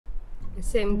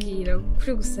ese mbwira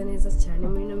kuri gusa neza cyane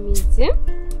muri no minsi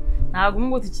ntabwo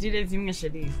ngo tukirire vimwe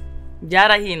sheri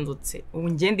byarahindutse ubu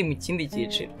ngende mu kindi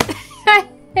cyiciro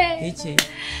iki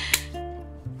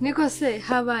niko se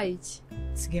habaye iki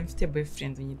sigaye mfite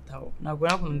boyfriend unyitaho ntabwo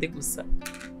nakundi gusa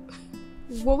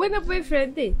wowe na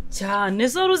boyfriend cyane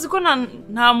zo ruzi ko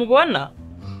nta mubona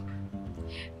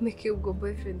Miki ubwo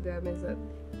boyfriend yameza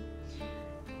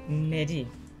Mary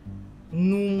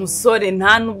numusore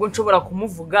nta nubwo nshobora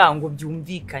kumuvuga ngo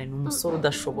byumvikane numusore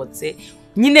udashobotse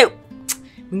nyine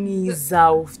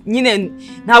mwiza nyine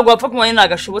ntabwo wapfa kumenya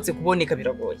nagashobotse kuboneka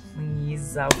biragoye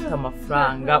mwiza ufite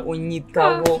amafaranga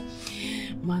unyitaho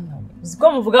mana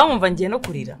uziko muvuga mwumva ngiye no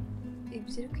kurira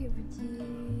ibyo uri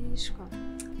kwivugishwa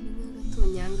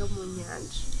n'agatonyanga mu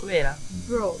nyanja kubera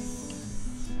bro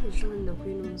ejo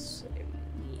ndakuye n'umusore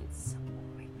mwiza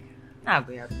ntabwo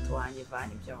yarutuwanye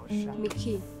vani byahosha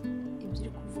Miki ibyo uri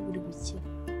kuvuga uri buki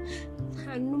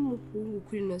nta n'umuhungu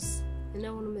kuri nose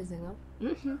nabona umeze nka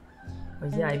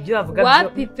oya ibyo bavuga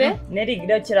wapipe neri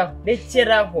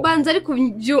rekeraho banza ariko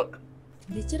byo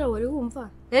rekeraho wari wumva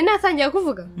nari natangiye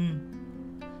kuvuga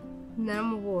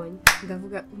naramubonye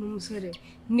ndavuga n'umusore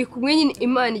ni kumwe nyine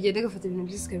Imana igenda igafata ibintu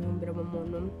byose ikabibumbira mu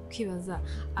muntu ukibaza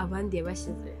abandi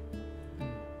yabashyize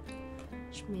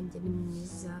Shimenge ni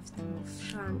mwiza afite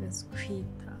amafaranga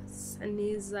kwita sa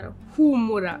neza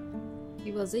humura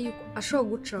ibaza yuko ashobora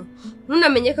guca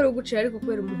ntunamenye ko ari guca ariko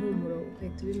kubera umuhumuro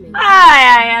ukahita ubimenya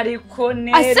ariko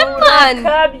nero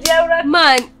urakabya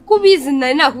man kubizi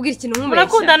nari nakubwira ikintu nk'umureshya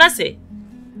urakundana se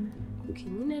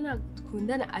nyine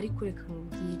nakundana ariko reka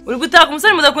mubwire uri gutaka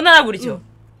umusore mudakundana gutyo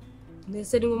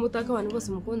ndetse ni mutaka abantu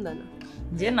bose mukundana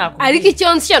ngiye nakubwira ariko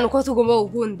icyo nzi cyane uko tugomba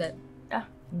gukundana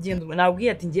genda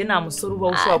nabwiye ati ngiye nta musore uba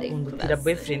ushobora kundutira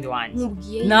boyfriend wanjye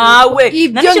nawe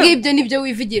ibyo ngibyo nibyo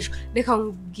wivugishwa reka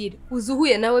nkubwire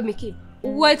uzuhuye nawe Miki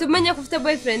wahita umenya ko ufite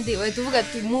boyfriend wahita uvuga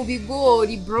ati mu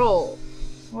bigori bro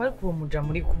wari kuba muja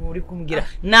muri kumbwira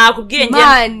nakubwiye ngiye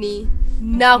mani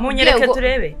munyereke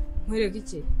turebe nkwereke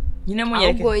iki nyine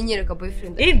munyereke ahubwo nyereka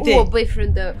boyfriend uwo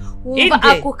boyfriend wumva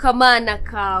ako kamana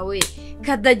kawe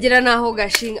kadagira naho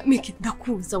gashinga Miki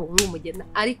ndakuza wowe umugena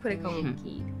ariko reka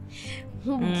nkubwire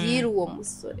nkubwire uwo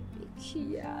musore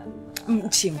Mikiyana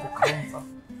nshinguka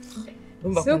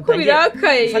umva so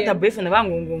kubirakaye fata boyfriend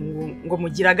bangu ngo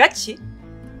mugira gaki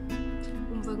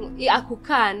umva ako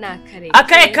kana kare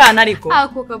akaye kana ariko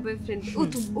ako ka boyfriend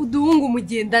uduhungu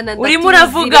mugendana uri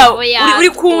muravuga uri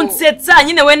kunsetsa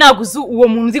nyine we naguze uwo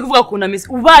muntu nzi kuvuga ko namese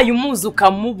ubaye umuzi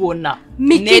ukamubona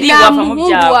Miki wavamo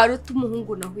byawe waruta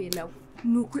umuhungu nahuye nawe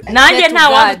nanjye nta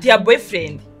wandi ya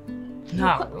boyfriend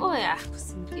nta oya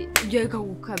ibyo reka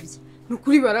gukabya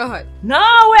nukuri barahari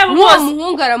nawe bose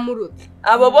umuhungu aramuruta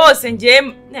abo bose ngiye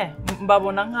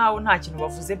mbabona nkaho nta kintu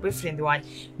bavuze boyfriend wanjye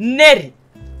neri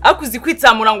akuzi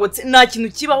kwitsamura ngo nta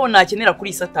kintu kibaho nakenera kuri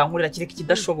isatankurira kireka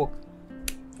kidashoboka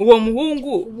uwo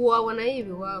muhungu ubu wabona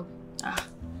yibi wabo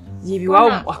yibi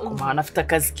wabo akomana afite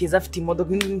akazi keza afite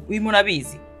imodoka urimo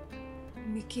nabizi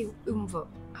Miki umva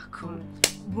akoma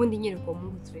ubundi nyereko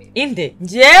mu turere inde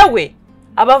njewe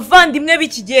abavandimwe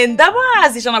bikigenda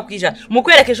bazijana kwijana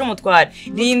mukwerekeje umutware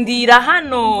rindira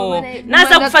hano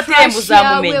naza gufatira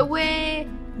muzamumenye wewe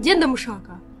ngenda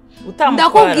mushaka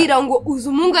ndakubwira ngo uzi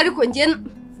umungu ariko ngenda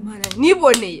mara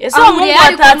niboneye ese umungu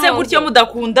atatse gutyo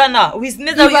mudakundana ubizi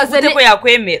neza wifute ko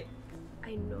yakwemera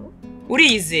I know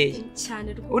uriyizeye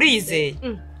cyane rwose uriyizeye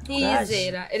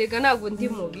ntiyizera erega ntabwo ndi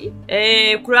mubi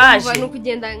courage uva no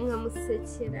kugenda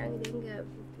nkamusekera ngenga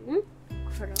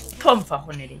pomfa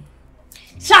honere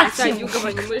cyane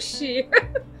ugabanya umushi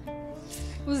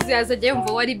uzaza ajya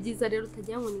yumva wari byiza rero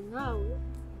utajya ngo ni nkawe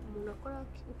umuntu akora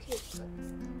ukeka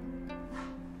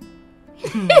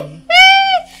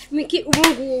Miki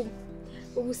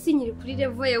ubu sinyiri kuri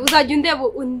level ya uzajya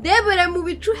undebere mu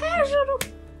bicu hejuru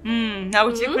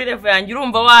ntabwo kiri kuri level yanjye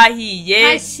urumva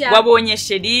wahiye wabonye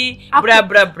sheri bra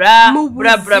bra bra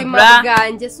bra bra bra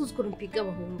bwanjye suzukuru mpiga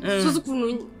abahungu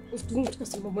suzukuru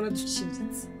twese mbona dushimye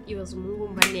ibaza umungu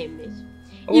mba nemeye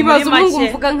ibaza umungu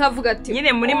mvuga nkavuga ati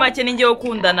nyine muri make ninjye wo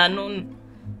kundana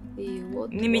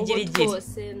n'imigirigiri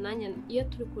bose nanye iyo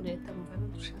turi kureta mva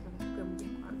dushaka kuvuga mu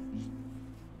gikwano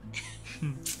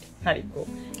ariko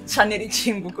chanel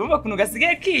ikinguka urumva kuntu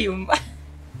gasigaye kiyumva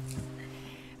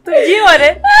tubyihore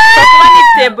kuba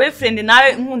nifite boyfriend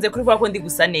nawe nkunze kuvuga ko ndi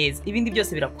gusa neza ibindi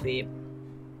byose birakureba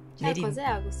yakoze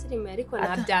yagusirima ariko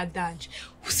nabyadanje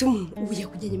uzi umuntu ubuye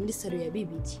kugenya muri salo ya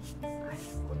bibiri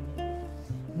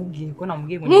mubwiye ko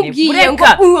namubwiye ngo mubwiye ngo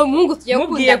uwo mungu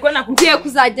tugiye kunda ngiye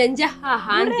kuzajya njya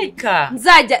hahandi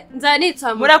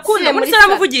nzanitsa murakunda muri salo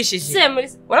amuvugishije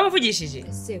waramuvugishije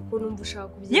se ko numva ushaka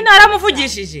kubyina nyine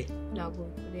aramuvugishije ntabwo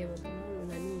kureba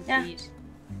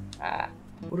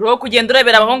uriho kugenda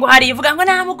urebera abahungu hari ivuga ngo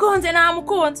namukunze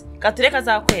katureka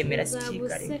azakwemera si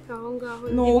kigari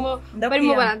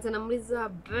barimo baranzana muri za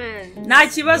band nta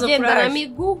kibazo gendana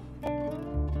migu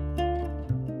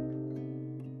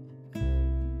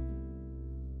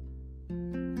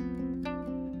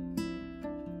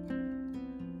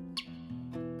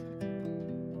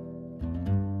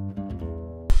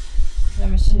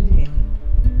Jamashiri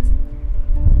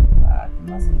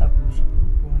maze ndakurusha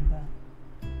gukunda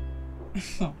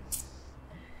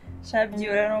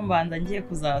shabyura no mbanda ngiye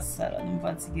kuzasara numva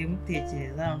nsigaye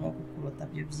mutekereza no kukurota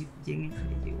byo byikugiye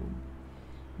nk'inshuro igihumbi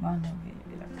mana we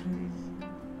birakuriye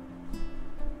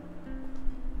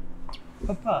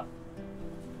papa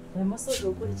aya masaje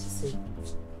gukora iki se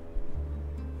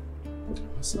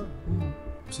masaje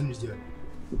gusa ni ryari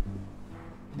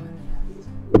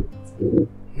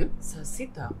saa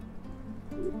sita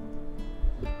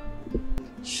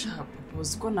shapa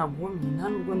uzi ko nagumye nta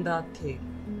nubwo ndateka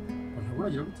ntabwo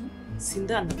uragira gute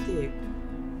sindanateka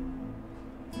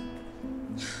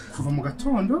kuva mu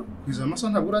gatondo kugeza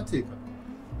amasaha ntabwo urateka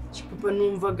papa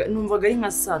numvaga ari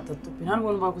nka saa tatu pe nta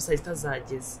nubwo numvaga ko saa sita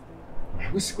zageze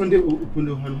wese ko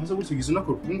ukunda ahantu haza gutyo ugize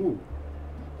unakora ubu ngubu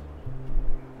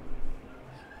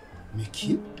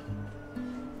Miki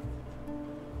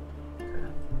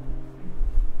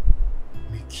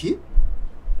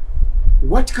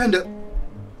what kind of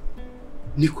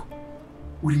Niko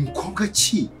uri mukobwa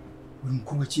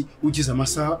ki ugize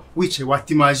amasaha wicaye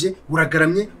watimaje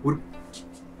uragaramye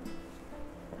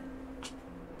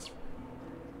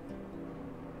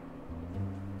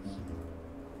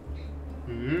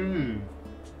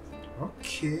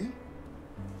okay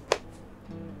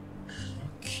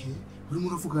urimo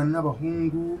uravugana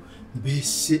n'abahungu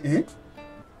mbese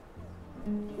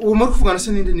uwo muri kuvugana se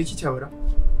ninde niki cyabara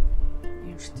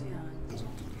inshuti yanjye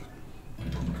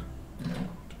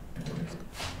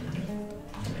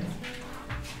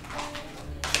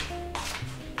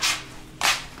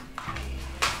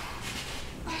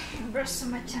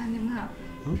Soma cyane mwa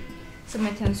soma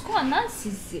cyane uko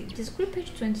wanasize ugeze kuri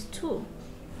page 22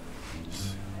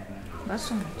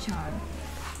 basoma cyane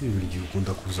buri gihe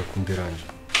ukunda kuza kunderanje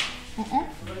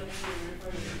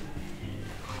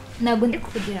ntabwo ndi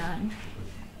kugeranya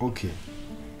okay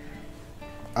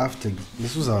after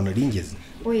nisuzana ringeze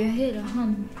oya hera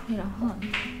hano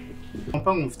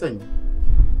mpango mufitanye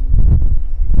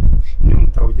ni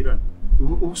mutawugirana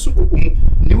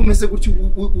niba umeze gutyo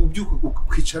ubyuka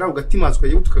ukwicara ugatimazwa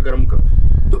yewe tukagaramuka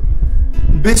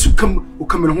mbese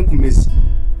ukamera nko kumeze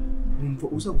umva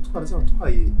uza gutwara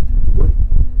zabatwaye gore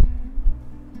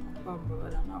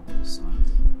bambara ntabwo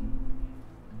bisonje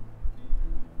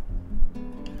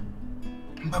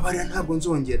mbabarira ntabwo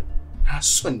nzongera nta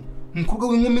soni umukobwa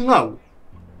w'inkumi nkawe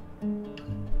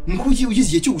umukobwa ugize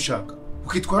igihe cyo gushaka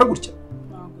ukitwara gutya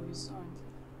ntabwo bisonje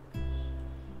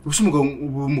ubuse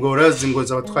umugabo urazi ngo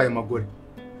zabatwaye amagore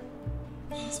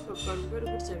papa rugari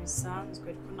gutya bisanzwe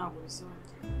ariko ntabwo bisonje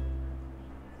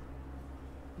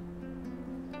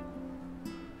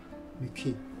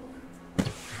Miki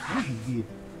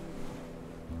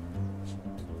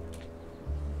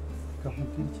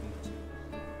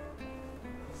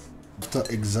After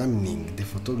examining the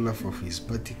photograph of his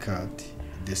party card,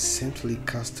 they simply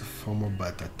cast a formal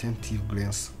but attentive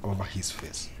glance over his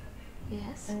face.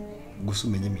 yes Gusa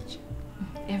umenye miki?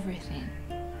 everything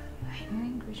I know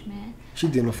English man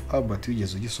Children of Albert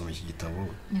wigeze ugisoma iki gitabo?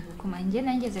 nigukoma njye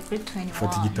nangeze kuri 21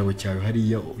 Fata igitabo cyawe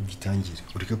hariya ugitangire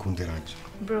ureke kunderanje.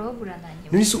 bro burananye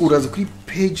Nise uraza kuri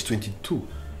page 22.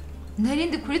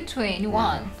 narindi kuri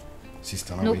 21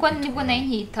 Sister nuko nibwo nayo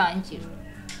nkitangira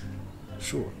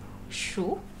Sure.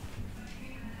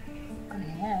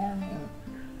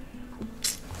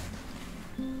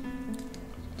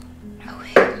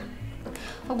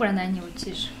 Ogura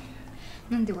nanyibukije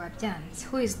nundi wabyanze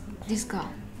who is this girl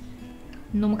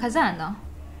numukazana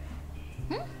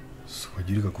So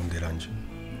wagirika kunderanje.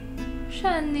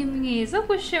 shani mwiza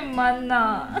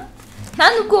kushimana nta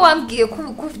nubwo wambwiye ko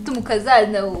ufite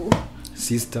umukazana wowe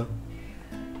Sister.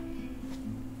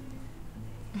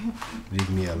 Leave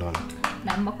me alone.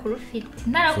 namakuru ufite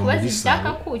narakubaza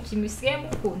icyaka kuki misiye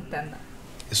mukundana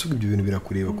Ese ibyo bintu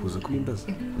birakureba kuza kubimbaza?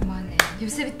 Mana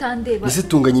yose bitandeba Ese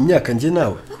tunganya imyaka nje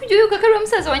nawe? Kujya yuka kari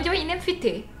umusaza wanjye wenyine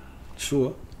mfite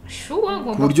Sure.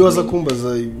 ngomba Ku buryo waza kumbaza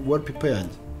wallpaper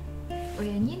yanjye.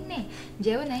 oya nyine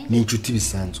njyewe nayo Ni inshuti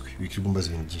bisanzwe wikiri kumbaza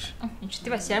ibintu byinshi. inshuti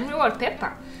bashyira muri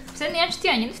wallpaper se niyo nshuti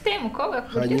yanjye ufite umukobwa ku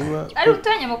buryo Hanyuma ari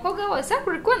utanya umukobwa wose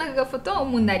akuri kubona agafoto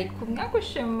umuntu ari kumwe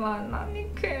gushimana ni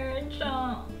kenja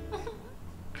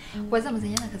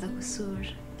wazamuzanye nakaza gusura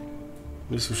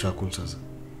Nise ushaka kunsaza.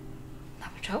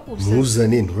 ntabwo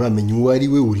ntuzane nturamenya uwo ari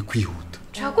we uri kwihuta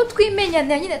nshaka ko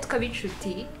twimenyana nyine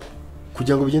tukabicuti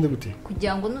kugira ngo bigende gute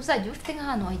kugira ngo nuzajya ufite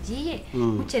nk'ahantu wagiye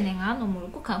ukeneye nk'ahantu mu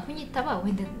rugo ukakunyitaba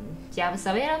wenda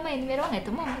byabasaba yaramaye nimero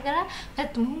nkahita muhamagara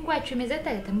nkahita umuhungu wacu bimeze ate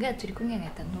agahita mbwira turi kumwe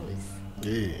nkahita ntuzi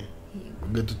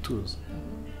ugahita utuza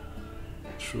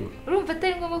urumva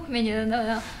atari ngombwa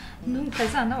kumenyana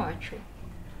n'umukazana wacu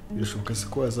birashoboka se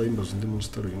ko wazabimbaza undi munsi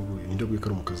utari uyu nguyu ninde guhita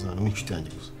ari umukazana w'inshuti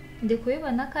yanjye gusa ndi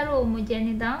kubibona ko ari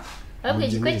umugeni da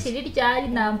babwiye ko kiri ryari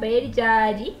nambaye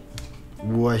ryari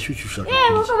washyushye ushaka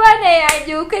kuko bana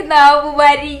yanjye uko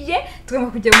nabubariye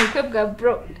tugomba kujya mu bukwe bwa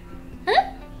bro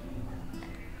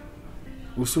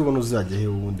usura ubona uzajya he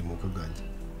ubundi mu bukwe bwanjye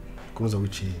komeza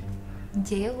wiciye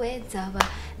njyewe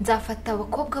nzafata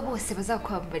abakobwa bose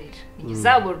bazakwambarira niyo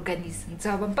uzaborganiza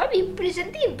nzaba mbabimburije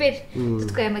ndi imbere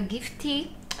dutwaye amagifiti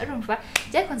urumva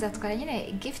byariko nzatwara nyine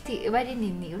gifiti iba ari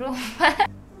nini urumva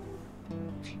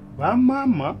ba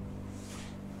mama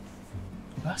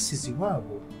basize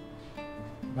iwabo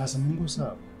baza mu ngo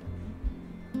zabo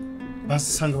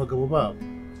basanga abagabo babo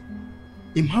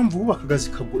impamvu bubakaga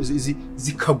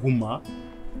zikaguma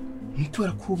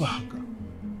nukubera kubahaga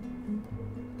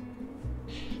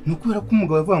nukubera ko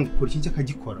umugabo yavuga ngo ukora iki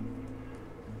akagikora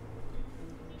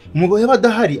umugabo yaba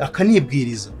adahari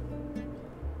akanibwiriza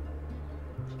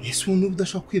ese ubu niba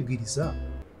udashaka kwibwiriza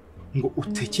ngo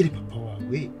utekere papa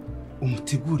wawe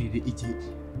umutegurire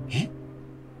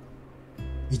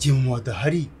igihe mama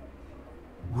adahari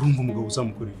urumva umugabo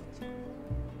uzamukorera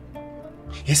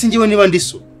iki ese njyewe niba ndi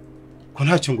so ko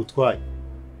ntacyo ngutwaye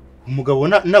umugabo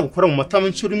nagukora mu matama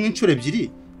inshuro imwe inshuro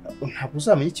ebyiri ntabwo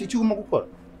uzamenya icyo ugomba gukora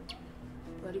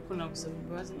ariko nagusaba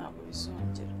imbabazi ntabwo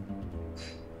bizongera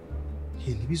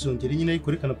ntibizongere nyine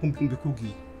ariko reka nakumva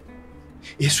mbikubwiye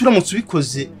ese uramutse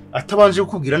ubikoze atabanje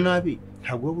kukubwira nabi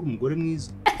ntabwo waba uri umugore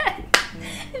mwiza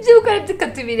ibyo ukora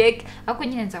byikatubireke ariko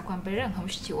nyine nzakwambarira nka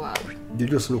mushiki wawe ibyo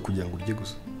byose ni ukugira ngo urye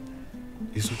gusa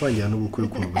ese upangira n'ubukwe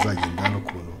ukuntu buzagenda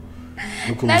n'ukuntu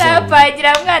narapangira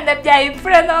mwana byaye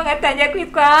imfura naho ngatangira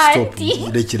kwitwa hanti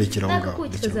rekerekera aho ngaho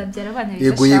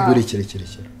yego rekerekera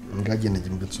ngagenda njye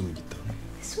mbetse mu gitabo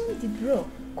sundi bro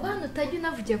ko hano utajya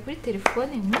unavugira kuri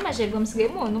telefone mwamajerwa musigaye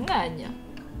mubona umwanya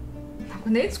ntabwo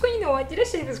nari nzi ko nyine wagira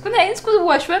sherizi ko nari nzi ko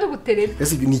washobora no guterera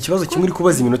ese ni ikibazo kimwe uri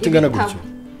kubaza iminota ingana gutyo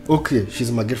okay she's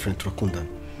my girlfriend turakundana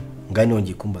ngani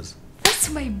wongeye kumbaza that's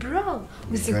my bro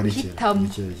uzi guhitamo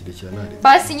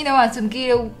basi nyine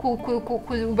wansubwire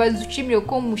ubaza ucimire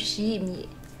ko mushimye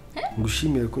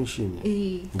ngushimire ko nshimye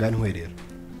ngani nkwerera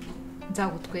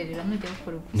nzagutwerera nujya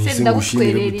gukora se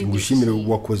ndagutwerera ngushimire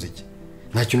wakoze iki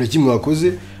nta kintu kimwe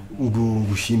wakoze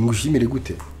ngushimire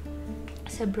gute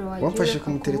se bro wamfashe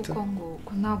kumutereta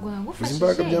ntabwo nagufashije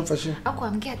imbaraga byamfashe ako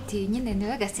wambwiye ati nyine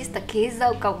niwe gasista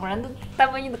keza ukamura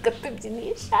ndutamo nyine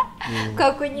ukatubyinisha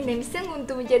kako nyine mise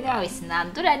nkunda umugeni wawe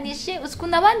sinanduranishe uzi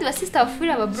n'abandi basista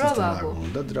bafurira aba bro babo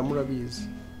ndadura murabizi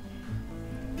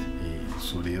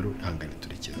so rero hangane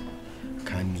turekera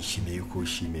kandi nishimiye yuko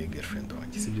wishimiye girlfriend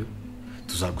wanjye sibyo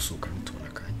tuzagusuka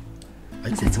nitubona kanya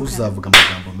ariko ntuzavuga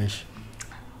amagambo menshi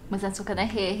muzansohokana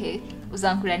hehe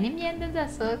uzankura n'imyenda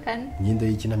nzasohokana imyenda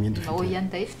y'iki na myenda ufite oya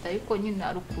ndayifite ariko nyine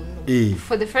ari ukuntu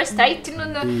for the first time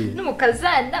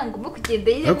n'umukazana ngomba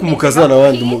kugenda yire ariko umukazana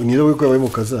wandi niwe wiko yabaye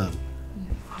umukazana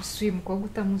usuye umukobwa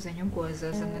utamuzanye ngo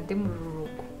wazazana nde mu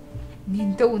rurugo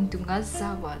ninde wundi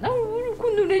mwazabana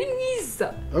ukuntu nari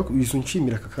mwiza ariko bisu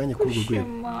nshimira aka kanya kuri urwo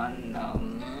rwego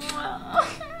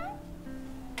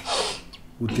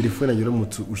utelefone anyura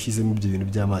mutsu ushyizemo ibyo bintu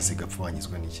by'amazi gapfa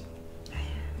wanyizwa n'iki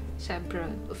Shabra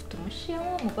ufite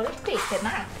umushimu umugore twese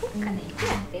natwe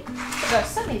kanayigende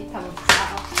basome ibitabo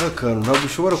byawe akantu ntabwo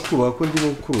ushobora kubaha ko ndi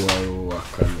mukuru wawe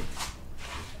wakane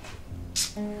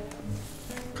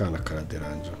kana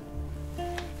karaderanja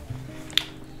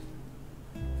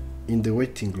in the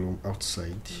waiting room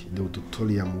outside the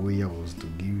auditorium where I was to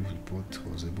give report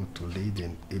was able to lay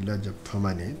a larger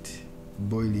permanent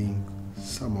boiling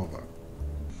samovar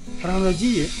harano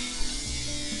yagiye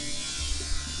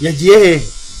hehe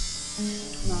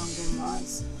ntabwo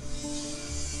mazi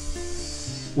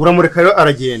uramureka rero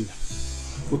aragenda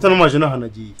utanumaje n'ahantu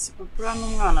agiye papa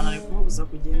n'umwana nari kumubuza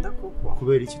kugenda koko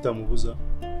kubera iki utamubuza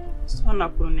sona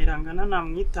kurunerangana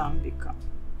namwitambika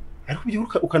ariko byo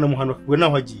ukanamuhana kubwe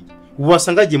naho agiye ubu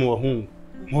wasanga agiye mu bahungu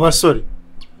mu basore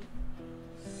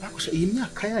akosha iyi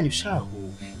myaka yanyu shaho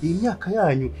iyi myaka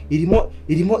yanyu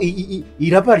irimo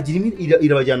irabarya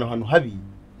irabajyana ahantu habi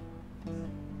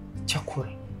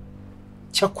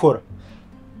cyakora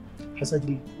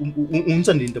hazagira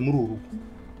unzanirinda muri uru rugo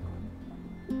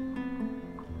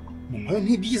mama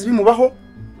ntibyize bimubaho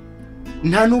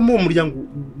nta n'umwe mu muryango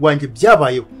wanjye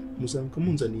byabayeho muzamuka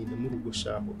munzanira muri ubwo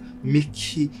shaho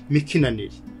Miki na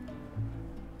Neri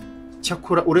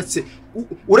cyakora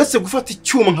uretse gufata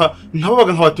icyuma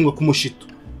nkababaga nkabatunga ku mushito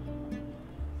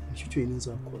nicyo cyo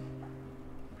nzakora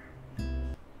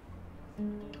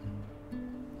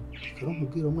rero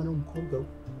mubwira umwana w'umukobwa we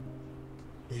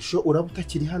ejo uraba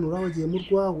utakiri hano urabagiye mu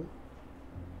rwawe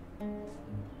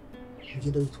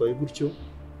ugenda witwaye gutyo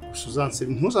gusa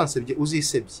ntuzansebye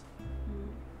uzisebye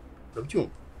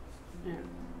urabyumva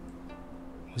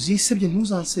uzisebye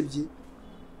ntuzansebye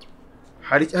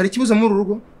hari ikibuza muri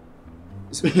rugo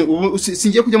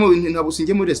singiye kujya ntabwo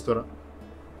singiye muri restaurant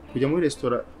kujya muri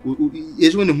restaurant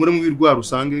ejo bundi nkure mu birwara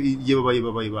usange igiye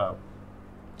babaye bawe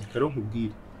rero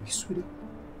nkubwire bisure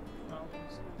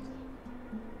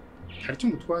hari icyo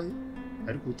mutwaye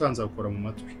ariko utanza gukora mu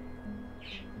matwi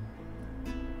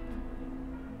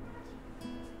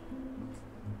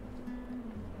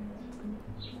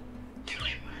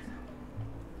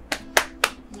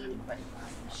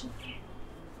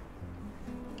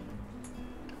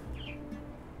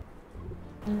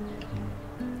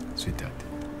Sweetheart.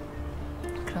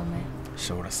 Come.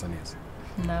 Shawura saneza.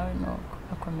 Nawe no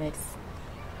akomerse.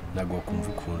 Nago kumva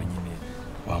ukuntu nyine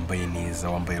wambaye neza,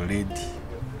 wambaye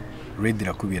red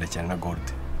irakubira cyane na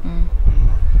gold.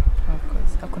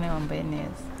 Of akone wambaye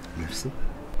neza. Merci.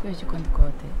 Kuye kikondi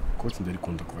kote. Kote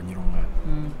ndarikunda kuva nyiri umwana.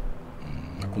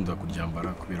 Nakunda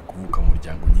kuryambara kubera kuvuka mu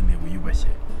muryango nyine wiyubashye.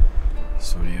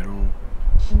 So rero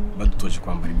badutoje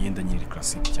kwambara imyenda nyiri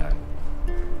classic cyane.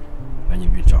 Nanyi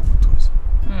bica kutuza.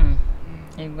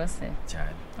 Ego se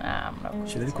cyane. Murakoze.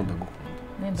 Shira ariko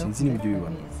ndagukunda. Sinzi n'ibyo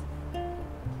bibona.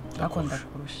 Akunda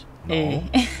kurusha.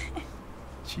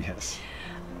 Cheers.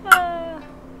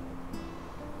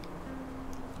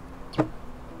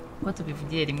 Wato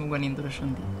bivugiye rimwe ubwo n'indurusho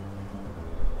ndi.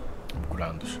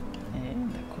 Kurandusha.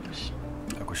 Ndakurusha.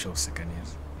 Akusha useka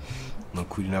neza.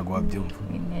 Nokuri nago wabyumva.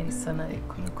 Ni bisana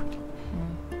ariko. Nokuri.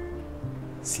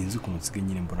 Sinzi ukuntu nsigaye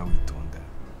nyine mbona witonda.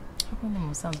 Ako ni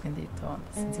musanzwe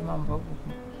nditonda. Sinzi impamvu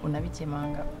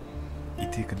unabikemanga.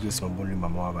 Iteka ryose mbona uri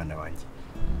mama w'abana banjye.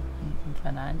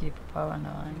 Mva nanjye papa w'abana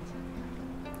banjye.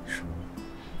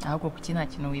 Ahubwo kuki nta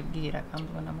kintu wibwira kandi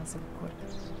ubona amaze gukora.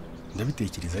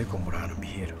 Ndabitekereza ariko mbura ahantu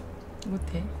mbihera.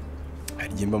 Gute?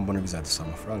 Hari igihe mbona bizadusaba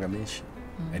amafaranga menshi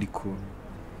ariko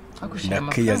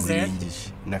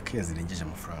nake yazirengeje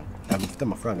amafaranga. Ntabwo mfite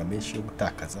amafaranga menshi yo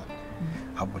gutakaza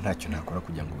ahubwo ntacyo nakora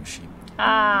kugira ngo wishime.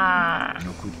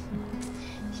 Nokuri.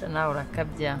 Shana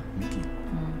urakabya. Miki.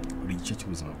 Uri igice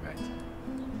cy'ubuzima bwanjye.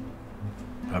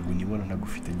 Ntabwo nibona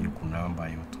ntagufite nyine ukuntu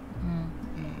nambayeho to.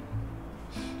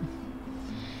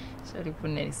 Sorry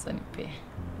kunera isoni pe.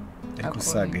 Ariko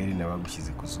saga yari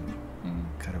nabagushyize ku zuba.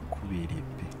 Karakubereye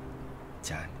pe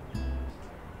cyane.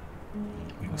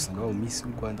 Uri gusanga mu Miss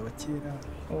w'u Rwanda wa kera.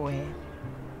 Owe.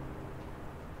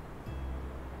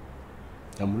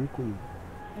 Namuri kumwe.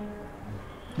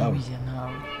 Nawe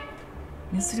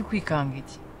Miss uri kwikanga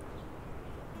iki?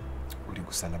 Uri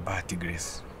gusana Bahati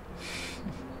Grace.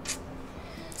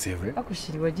 C'est vrai?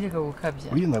 Akushiri wagireka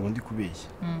gukabya. Uyu ntabwo ndi kubeshya.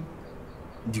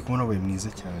 Ndi kubona wabaye mwiza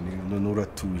cyane none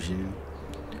uratuje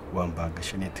wambaye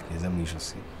agashanete keza mu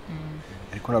ijosi.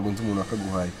 Ariko ntabwo nzi umuntu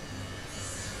akaguhaye.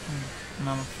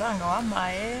 Nta mafaranga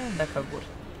wampaye ndakagura.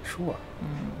 Sure.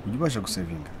 Ujye ubasha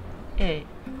gusevinga.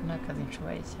 Nakazi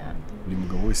nshoboye cyane. Buri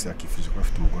mugabo wese yakifuje kuba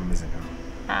afite umugore umeze nkawe.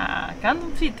 Kandi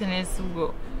mfite neza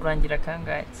ubwo urangira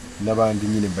kangahe. N'abandi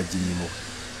nyine mbagiriye impuhwe.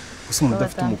 Gusa umuntu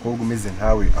udafite umukobwa umeze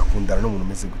nkawe akundana n'umuntu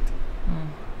umeze gute?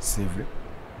 C'est vrai?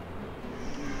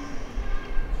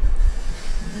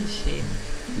 Ishimwe.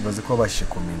 Bibaze ko wabashije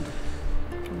kumindura.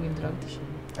 Windura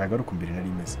gutishimye. Ntabwo ari uko mbere nari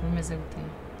meze. Umeze gute?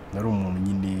 Nari umuntu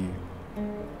nyine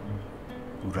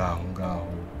uri aho ngaho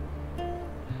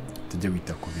tujya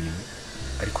wita ku bintu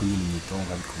ariko nyine nyitaho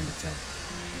nkabikunda cyane.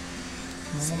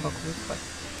 Ngomba kubikora.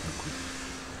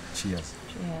 Cheers.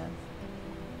 Cheers.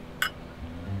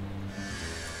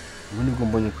 Ubu nibwo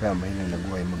mbonye ko yambaye neza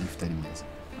naguhayemo gift ari meza.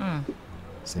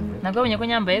 Nagabonye ko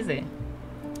nyambaye ze?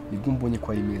 Nibwo mbonye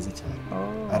ko ari meza cyane.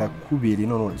 Arakubereye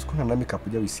none uko nta makeup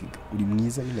ujya wisiga. Uri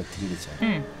mwiza ni naturel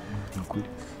cyane. Nukuri.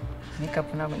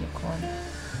 Makeup ntabwo nyikunda.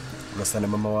 Urasana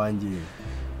mama wanjye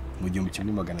mu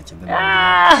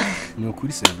 1980. Ni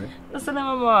ukuri seve. Urasana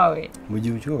mama wawe mu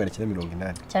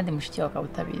 1980. Cyandi mushiki wawe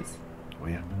utabizi.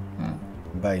 Oya.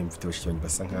 Mbaye mfite bashiki wanjye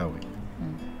basa nkawe.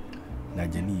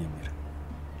 Najya niyemera.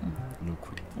 Ni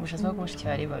ukuri. Ubushatse bwo mushiki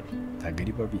ari babi. Ntabwo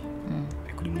ari babi.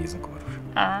 Ariko uri mwiza kubarusha.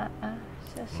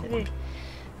 Shashiri.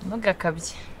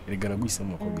 Ntugakabye. Erega naguhise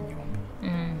mu bakobwa igihumbi.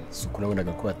 Suko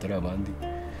nabonaga ko atari abandi.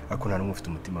 Ako nta n'umwe ufite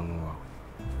umutima nk'uwawe.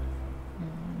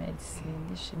 Merci,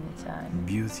 ndishimye cyane.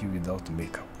 Beauty without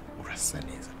makeup. Urasa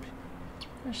neza pe.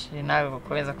 Sheri nawe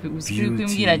gukomeza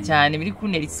kwimbwira cyane biri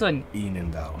kuntera isoni. In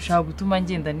and out. Ushaka gutuma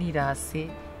ngenda nirase.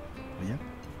 Oya,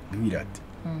 ntiwirate.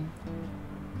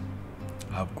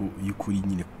 Ahubwo iyo ukuri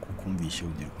nyine kukumvisha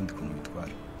ugira ukundi kuntu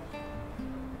bitwara.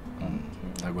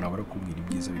 Ntabwo nabura kubwira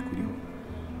ibyiza bikuriho.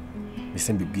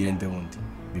 Ese mbibwire nde wundi?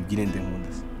 Mbibwire nde wundi?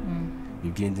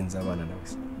 Mbibwire nde nzabana nawe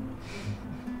se?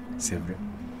 C'est vrai?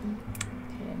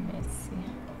 Merci.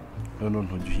 Non,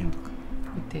 ntujya uhinduka.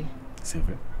 Gute? C'est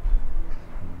vrai?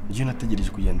 Iyo nategereje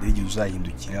kugenda igihe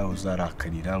uzahindukira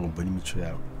uzarakarira ngo mbone imico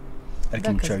yawe.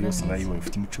 Ariko imico yawe yose nayibonye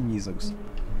ufite imico myiza gusa.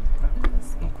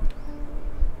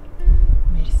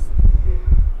 Merci.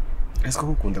 Ese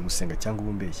ko ukunda gusenga cyangwa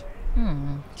ubumbeshya?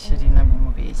 Sheri ntabwo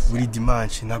mubeshya. Buri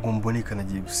dimanche ntabwo mboneka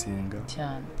nagiye gusenga.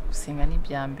 Cyane gusenga ni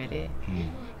bya mbere.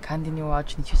 Kandi ni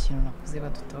wacu nicyo kintu nakuze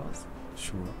badutoza.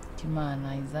 Sure.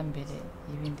 Imana iza mbere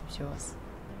y'ibindi byose.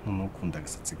 Nukunda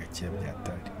agasatsi gake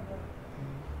byatari.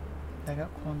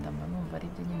 Ndagakunda mba numva ari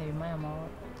byo nyine bimaye amahoro.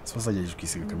 Sozageje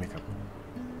kwisiga ka makeup.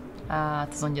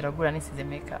 Tuzongera gura nisize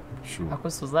makeup. Sure. Ako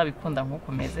suzabikunda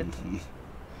nkuko meze.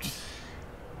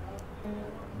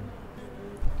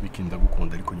 Bikinda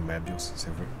gukunda ariko nyuma ya byose,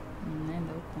 c'est vrai?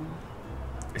 Nenda gukunda.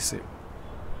 Ese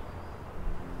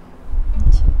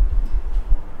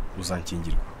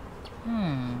uzankingirwa?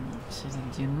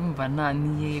 Sheri numva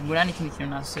naniye gura n'ikindi kintu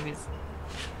nasubiza.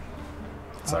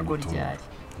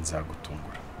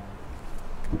 Nzagutungura.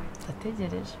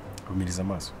 Ndategereje. Umiriza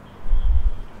amaso.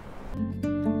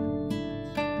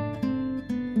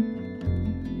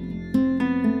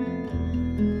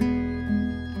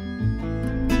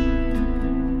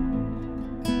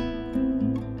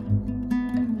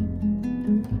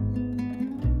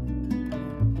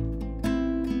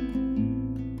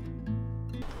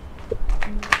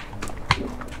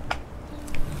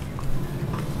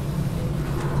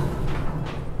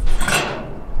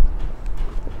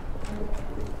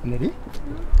 Neri?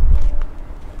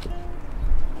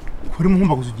 Kuri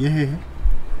muhumbaguza ugiye hehe?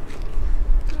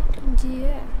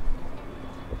 Ngiye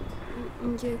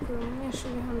kuri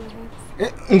umunyeshuri hano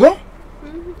hepfo.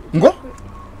 Ngo?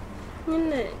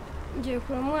 Nyine ngiye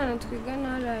kuri umwana twigana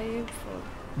hariya hepfo.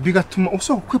 Bigatuma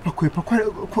usohoka kwepa ko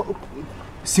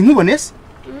sinkubone se?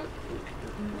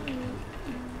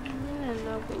 Nyine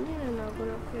ntabwo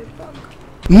nakwepaga.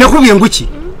 Nakubwiye ngo iki?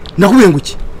 Nakubwiye ngo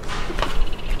iki?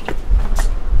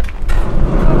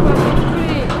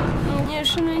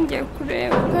 Ngiye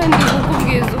kureba kandi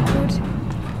kukubwiza ukuri.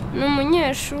 Ni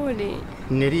umunyeshuri.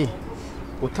 Neri,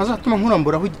 utazatuma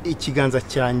nkuramburaho ikiganza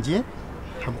cyanjye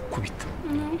nkagukubita.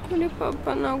 Kuri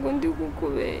papa ntabwo ndi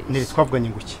kukubeshya. Neri, twavuganye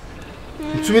ngo iki?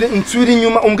 Nsubire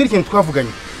inyuma umbwire ikintu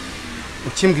twavuganye.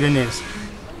 Ukimbwire neza.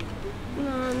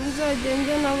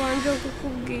 Nzagenda nabanje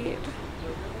kukubwira.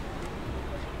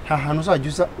 Nta hantu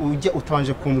uzajya ujya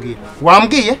utabanje kumbwira.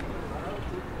 Wambwiye?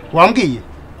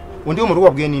 Undi wo mu rugo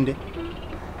wabwiye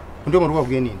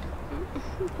ninde?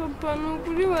 Papa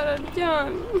nukuri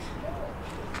bararyamye.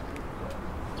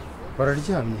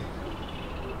 Bararyamye?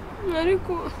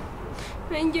 Ariko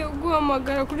ngiye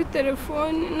guhamagara kuri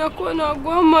telefone nako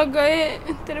naguhamagaye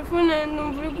telefone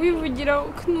numva uri kuyivugira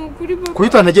nukuri papa.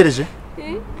 Kuyitantegereje?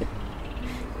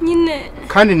 Nyine.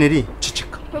 Kandi Neri,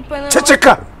 ceceka.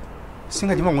 Ceceka.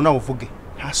 Singajya ngo nawe uvuge.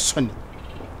 Nta soni.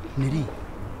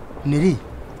 Neri.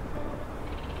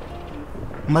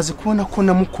 Maze kubona ko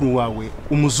na mukuru wawe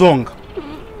umuzonga.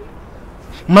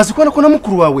 Maze kubona ko na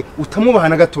mukuru wawe utamubaha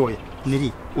na gatoya.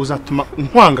 Neri, uzatuma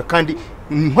nkwanga kandi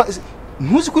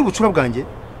ntuzi ko ubucura bwanjye,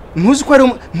 ntuzi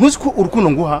ko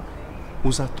urukundo nguha,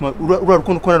 uzatuma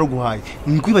urukundo ko naruguhaye.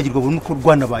 Ngwibagirwa buri uko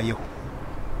rwanabayeho.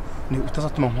 Ni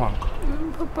utazatuma nkwanga.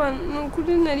 Papa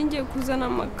nukuri nari ngiye kuzana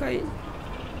amakaye.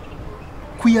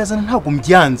 Kuyazana ntabwo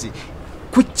mbyanze.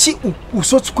 Kuki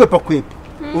usotse kwepa?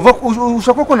 Uva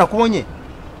ushaka ko nakubonye.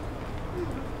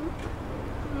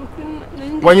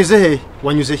 Wanyuze he?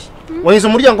 Wanyuze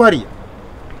mu muryango hariya?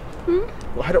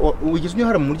 Wigeze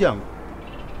unyura mu muryango?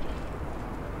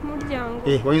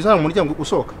 Wanyuze mu muryango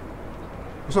usohoka?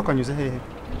 Anyuze hehe?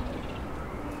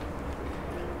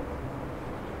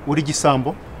 Uri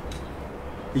gisambo?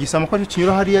 Igisambo ko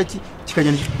kinyura hariya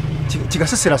kikagenda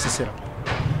kigasesera.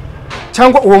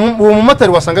 Cyangwa uwo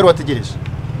mumotari wasanga ari wategereje?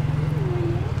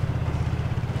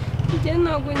 Njye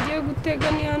ntabwo ngiye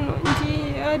gutega ni hano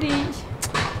ngiye hariya.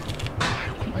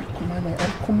 Ariko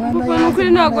mana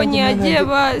nukuri ntabwo nyagiye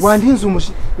basi. Wandinze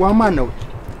umushi wa mana we.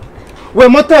 We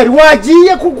motari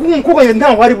wagiye kukumukubanye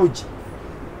ntaho ari bugi.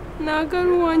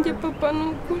 Nagaru wanje papa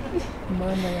nukuri.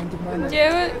 Mana yanjye.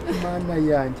 Jewe mana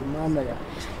yanjye.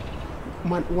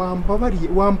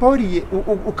 Wambabariye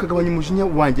ukagabanya umujinya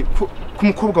wanjye ku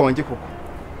mukobwa wanjye koko.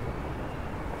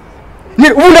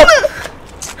 Ni ubona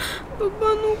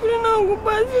papa ntabwo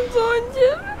mbazi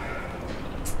nzongera.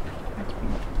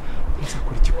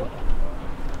 Nzakora iki koko?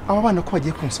 Aba bana ko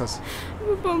bagiye kunsaza.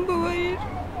 Bambabarira.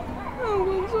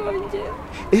 Ntabwo nzongera.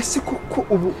 Ese koko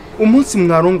ubu umunsi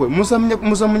mwarongwe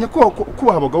muzamenya ko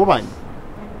kubaha abagabo banyu?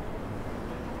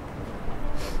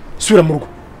 Subira mu rugo.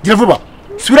 Gira vuba.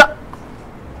 Subira.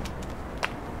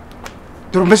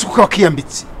 Dore mbese kuko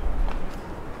wakiyambitse.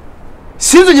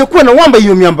 Sinzongeye kubona wambaye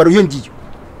iyo myambaro iyo ngiyo.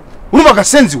 Urumva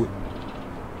gasenziwe.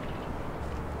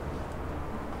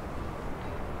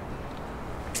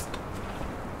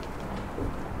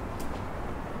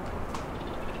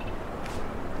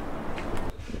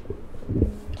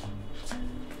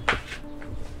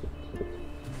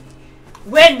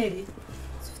 Weneri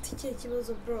Ufite ikihe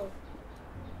kibazo bro?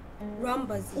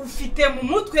 Rambazi. Ufite mu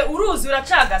mutwe uruzi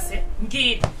uracagase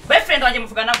mbwira. Boyfriend wanjye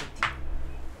muvugana gute?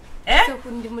 So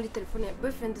kundi muri telefone ya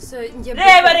boyfriend so ngiye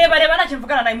Reba nacyo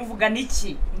mvugana nawe muvugana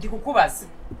iki? Ndi kukubaza.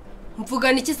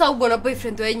 mvugana iki se ahubwo na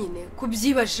boyfriend wenyine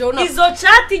kubyibashijeho na Izo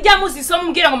chat ijya muzisoma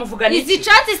mbwira ngo muvugana iki? Izi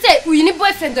chat se uyu ni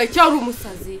boyfriend wawe cyangwa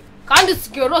umusazi? Kandi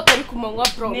usigaye urota ari kumanywa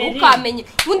bro ukamenye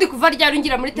ubundi kuva ryari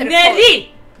ungira muri telefone.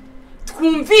 Neri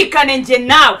twumvikane nje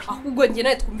nawe. Ahubwo nge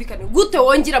nawe twumvikane gute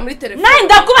wongira muri telefone? Nawe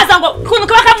ndakubaza ngo kuntu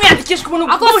kaba kamwiyandikishwa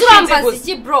umuntu akosrambaza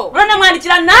iki bro? Urana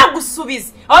mwandikira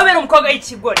nagusubize aho bene umukobwa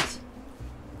y'ikigori.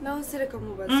 Naho sereka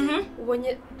mubaze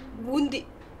ubonye bundi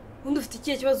ufite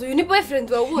ikihe kibazo? Uyu ni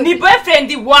boyfriend wawe? Ni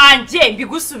boyfriend wanje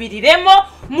mbigusubiriremo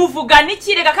muvugana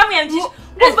iki rega kamwiyandikisha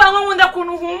kuva ngo nkunda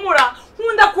kuntu humura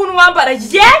nkunda kuntu wambara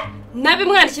ye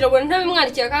nabimwandikira ubona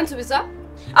ntabimwandikira kansubiza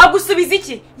agusubiza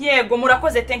iki? Yego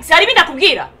murakoze thanks hari ibindi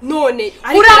akubwira none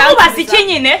uramubaza iki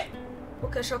nyine?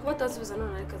 ukashaka kuba atansubiza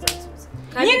none ariko azansubiza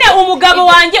nyine umugabo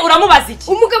wanjye uramubaza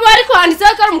iki? Umugabo ariko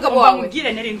handitseho ko ari umugabo wawe.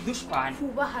 Mbwire neri ndushwane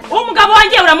Kubahane. Umugabo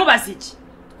wanjye uramubaza iki?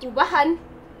 Kubahane.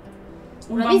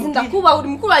 Urabizi ndakuba uri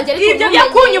mukuru wanjye ariko ibyo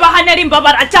byakunyubahana ari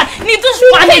imbabara cyane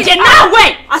nidushwane nje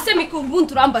nawe asemika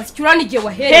ubuntu urambaza cyurani gihe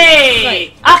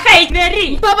wahere akayi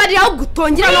neri babari aho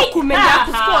gutongera no kumenya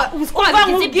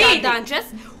uskwagize byadanges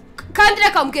kandi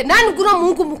reka mbwe nani gura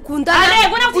mungu mukundana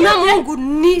una mungu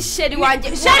ni sheri wanjye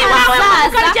wawe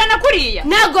mukarikirana kuriya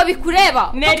nago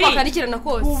bikureba twakarikirana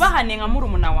kose ubahane nka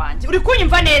murumuna wanjye uri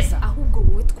kunyumva neza ahubwo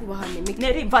wowe twubahane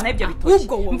neri mvana ibyo bitoki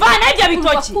mvana ibyo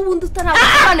bitoki ubundi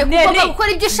utarabane kuva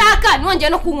gukora ibyo ushaka nongeye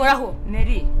no kunkoraho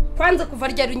neri kwanza kuva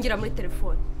ryari ungira muri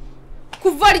telefone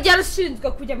kuva ryari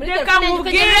ushinzwe kujya muri telefone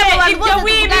ibyo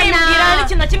wibimbwira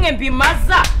n'ikintu na kimwe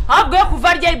mbimaza ahubwo yo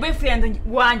kuva ryari boyfriend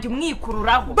wanjye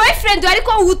umwikururaho boyfriend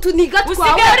ariko utuniga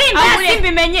twawe usigara inda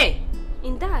simbimenye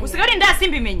indaya usigara inda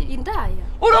simbimenye indaya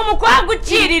uri umukobwa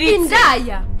uciriritse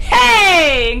indaya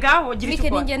ngaho gira icyo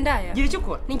ukora gira icyo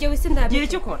ukora ninjye wisindaya gira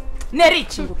icyo ukora neri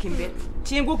cinguka imbere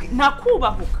cinguka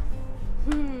ntakubahuka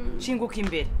cinguka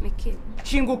imbere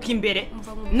cinguka imbere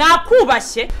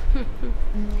nakubashye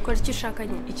kora icyo ushaka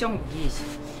nyine icyo nkubwiye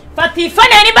fata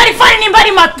ifane nimba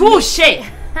ari matushe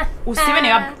usibe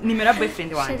nimero ya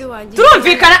boyfriend wanjye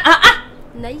turumvikana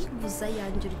nayiguza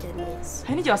yanjye urya neza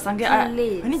hari n'igihe wasanga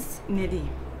neri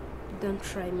don't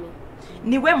try me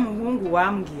niwe muhungu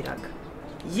wambwiraga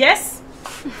yes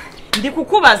ndi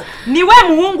kukubaza niwe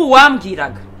muhungu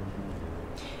wambwiraga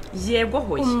yego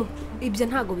hoye ibyo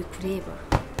ntago bikureba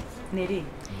neri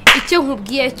icyo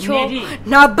nkubwiye cyo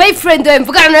nta boyfriend wawe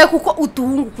mvugana nawe kuko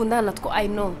uduhungu ukundana natwo I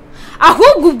know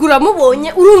ahubwo ubwo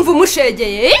uramubonye urumva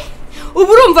umushegeye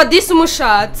ubu urumva disi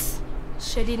umushatse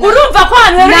urumva ko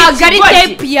hano ntabwo ari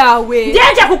tape yawe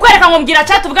njye kukwereka ngo mbwira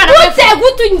chat ubwana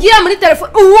gute ngira muri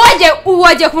telefone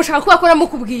uwagiye kumushaka kuko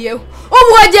nakubwiyeho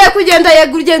ubu wagiye kugenda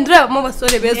ugenda ureba mu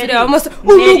basore beza ureba amasore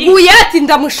umuguye ati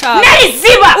ndamushaka neri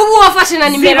ziba ubu wafashe na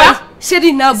nimero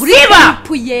sheri ntabwo uri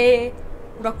tape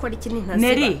urakora iki n'intazi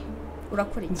neri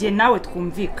urakora iki nge nawe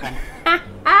twumvikana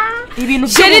ibintu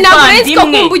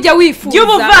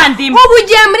by'ubuvandimwe ubu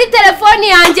ugiye muri telefone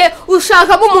yanjye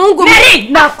ushakamo umuhungu neri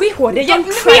nakwihoreye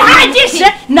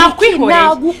wihagije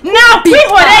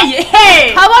nakwihoreye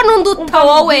haba n'undi uta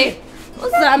wowe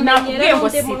uzamenyera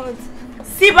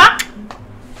siba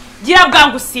gira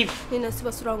bwangu usibe nina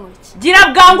siba surankora iki gira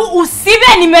bwangu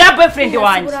usibe nimero ya boyfriend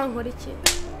wanjye urankora iki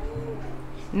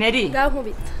neri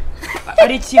ngankubita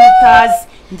ari ikintu utazi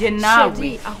nge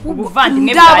nawe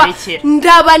ubuvandimwe bwarekera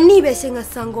ndaba nibeshye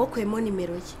ngasanga wokwemo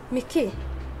nimero ye Miki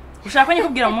ushaka ko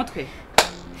nyikubwira mu mutwe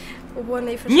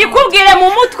ubona yifashe nyikubwire mu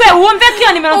mutwe wumve ko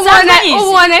iyo nimero nsanzwe nyizi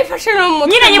ubona yifashe no mu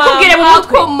mutwe nyine nyikubwire mu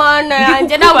mutwe mana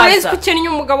yanjye ntabwo nzi kukenye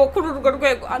umugabo kuri urwo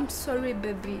rwego I'm sorry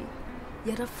baby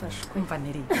yarafashwe umva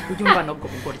neri ujye umva nubwo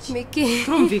bugoryi Miki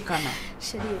turumvikana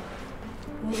sheri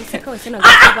umuseka wese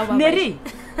nagaba neri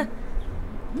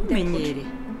menyere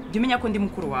jya umenya ko ndi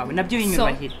mukuru wawe nabyo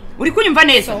binyubahira uri kunyumva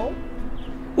neza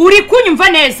uri kunyumva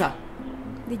neza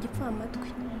ndigipfa amatwi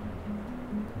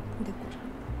ndekura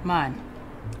man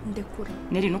ndekura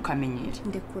neri ntukamenyere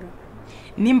ndekura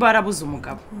nimba arabuze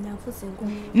umugabo navuze ngo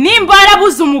nimba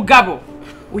arabuze umugabo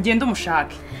ugenda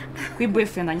umushake kwi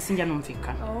boyfriend anyi sinjya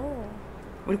numvikana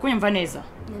uri kunyumva neza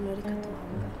none reka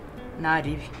tuhanga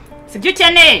naribi sibyo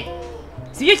ukeneye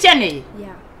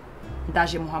ya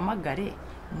ndaje muhamagare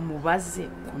mubaze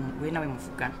we nawe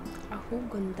muvugana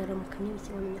ahubwo ndaramuka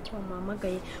n'ibiki wamenye ko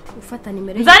wamuhamagaye ufata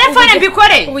nimero nzane phone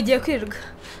mbikore ubugiye kwiruka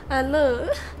allo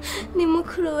ni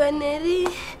mukuru wa Neri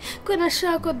ko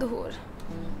nashaka duhura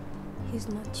he's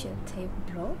not your type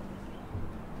bro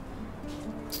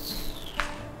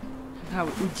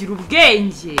ntawe ugira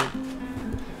ubwenge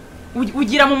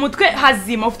ugira mu mutwe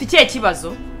hazima ufite ikihe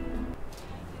kibazo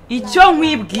icyo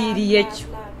nkwibwiriye cyo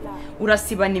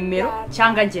urasiba nimero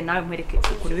cyangwa nge nawe nkwereke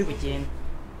ukuri bibugenda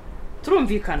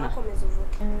turumvikana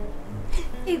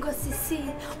ego sisi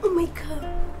oh my god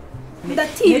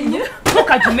ndatinya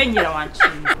ntukajye umenyera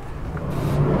wanshinga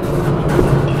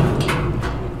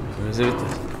bimeze bite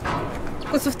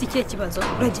gusa ufite ikihe kibazo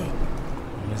urajye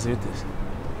bimeze bite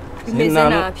bimeze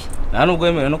nabi nta nubwo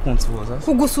wemerewe no kunsuhuza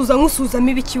kugusuza nkusuzamo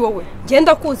ibiki wowe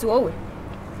ngenda kuzi wowe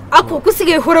ako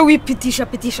kusigaye hora wipitisha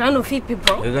hano fipi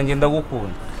bro rega ngenda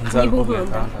gukunda nzabikubwira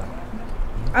kandi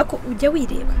ako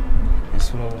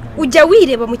ujya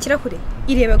wireba mu kirakure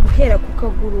ireba guhera ku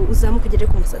kaguru uzamuka ugere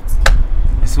ku musatsi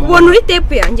ubona uri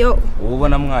tape yanjye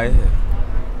ubona mwaye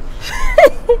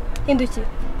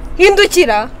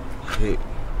hindukira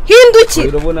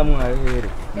urabona mwaye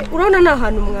urabona nta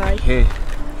hantu mwaye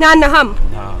nta na hamwe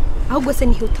ahubwo se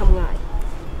niho utamwaye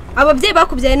ababyeyi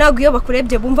bakubyaye ntabwo iyo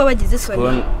bakurebye bumva bagize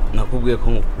isoni nakubwiye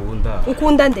ko ngukunda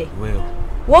ukunda nde wewe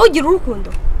wowe ugira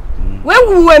urukundo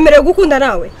wewe wemerewe gukunda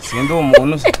nawe sindi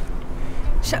umuntu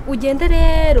ugenda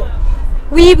rero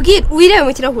wirebe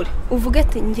mu kirahure uvuge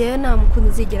ati ngewe nta mukunzi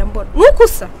uzigera mbona nuko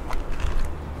usa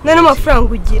nta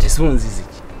n'amafaranga ugira ese unziza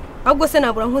iki ahubwo se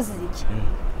nabura nkuziza iki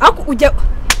ujya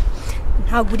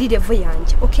ntabwo uri revo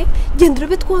yanjye okay genda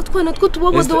urebe twana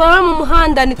tw'utubobo duhora mu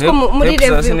muhanda nitwo muri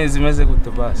revo zose zimeze gute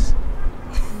basi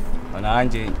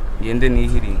nanjye ngende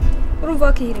nihiringa urumva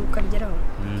wakihiringa ukabigeraho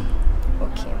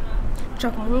okay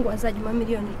nshaka umuhungu wazajya uma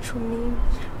miliyoni 10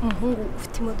 umuhungu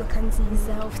ufite imodoka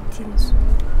nziza ufite inzu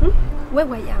we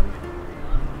wayama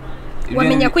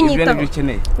wamenya ko nyitaho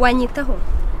wanyitaho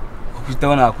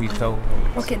kukwitaho nakwitaho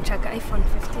okay nshaka iPhone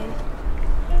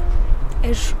 15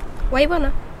 ejo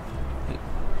wayibona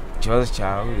ikibazo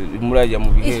cyawe murajya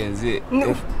mu bihenze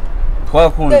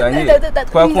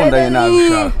twakundanye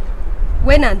nabishaka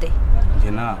we nande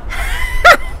njye nawe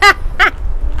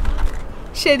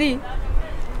sheri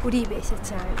uribeshya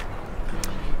cyane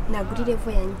ntabwo uri revo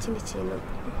yanjye ikindi kintu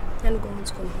ntabwo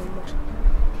nzi ukuntu mpumura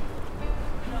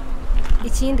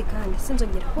ikindi kandi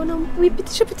sinzongera kubona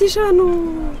wipitisha hano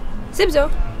sibyo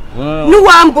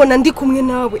n'uwambona ndi kumwe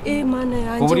nawe mana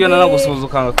yanjye uburyo nanagusuza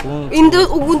ukanga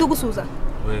ubundi ugusuza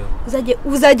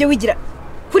uzajye wigira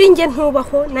kuri njye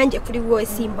ntubaho nanjye kuri wowe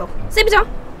simbaho sibyo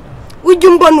ujya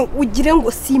umbona ugire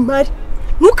ngo simare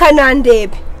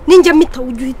ntukanandebe ninjya mita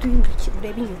ujye uhita uhindukira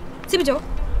urebe inyuma sibyo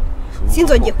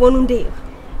sinzongeye kubona undeba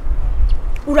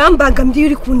urambangamira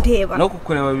uri kundeba no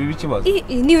kukureba bibi ikibazo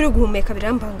niyo uri guhumeka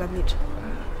birambangamira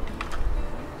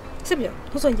sibyo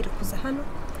ntuzongere kuza hano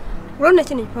urabona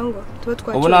kino gipangu tuba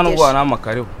twacyogeje ubu nta nubwo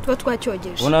wanamakaribu tuba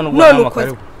twacyogeje none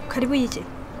karibu yike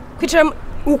kwicara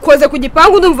ukoze ku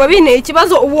gipangu ndumva binteye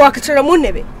ikibazo ubu wakicara mu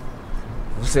ntebe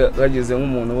use bageze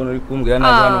nk'umuntu ubona uri kumbwira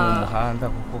naza hano mu muhanda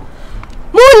kuko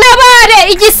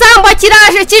munabare igisambo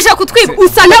kiraje kije kutwiba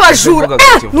usa n'abajura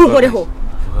ntuhoreho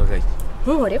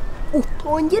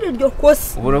utongere iryo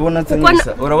kosa urabona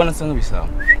nsa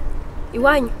nk'ibisambo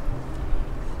iwanyu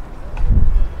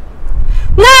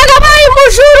mwagabaye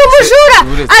umujura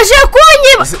aje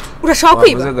kunyiba urashaka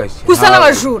kwiba gusa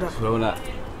n'abajura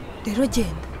rero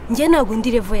genda njye ntabwo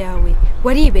ndi revo yawe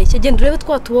waribeshye genda urebe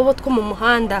tubobo two mu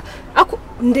muhanda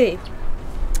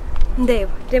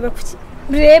ndeba kuki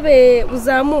urebe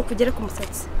uzamuka ugere ku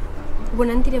musatsi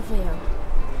ubona ndi revo yawe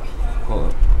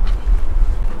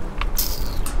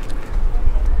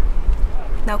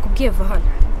nakubwiye va hano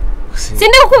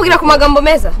sindi kukubwira ku magambo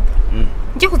meza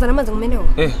njye kuzana amazi ngumeneho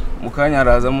mu kanya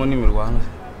harazamo n'imirwano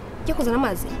njye kuzana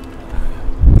amazi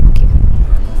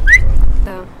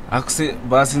akse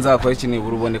basi nzakora iki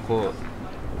nibura ubone ko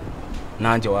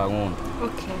nanjye wankunda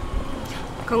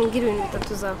ukambwira ibintu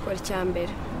bitatu uzakora icya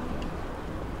mbere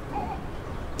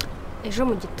ejo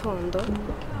mu gitondo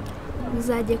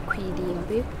uzajye ku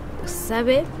irimbi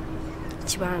usabe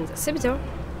ikibanza sibyo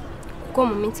kuko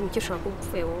mu minsi mike ushobora kuba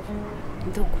upfuye wowe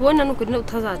ndakubona n'ukuri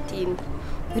utazatinda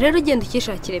rero ugenda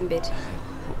ukishakira imbere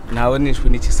nawe nishwe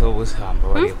n'ikisabo bose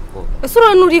hambabariye kuko ese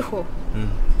urabona uriho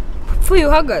upfuye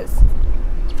uhagaze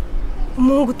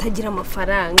umuhungu utagira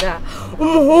amafaranga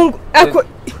umuhungu ako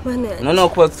noneho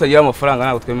kuba tutagira amafaranga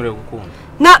ntabwo twemerewe gukunda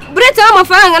na buretse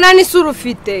n'amafaranga nta n'isura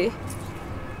ufite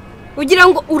ugira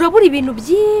ngo urabura ibintu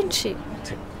byinshi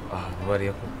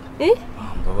mbabariye ko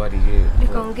mbabariye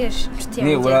reka ngeshe inshuti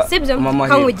yanjye sibyo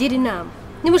kankugira inama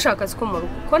niba ushaka akazi ko mu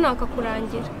rugo ko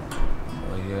nakakurangira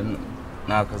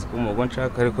nakazi ko mu rugo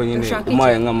nshaka ariko nyine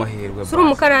umaye nk'amahirwe sura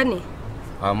umukarani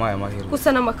amaye amahirwe gusa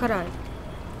n'amakarani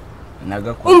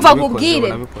umva nkubwire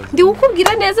ndi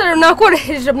ukubwira neza rero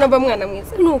nakoroheje n'abamwana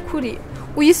mwiza ni ukuri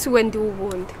uyisiwe ndi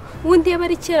ubundi yaba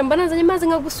ari kera mba nazanye amazi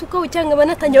nkagusukaho cyangwa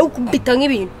banatangira gukubita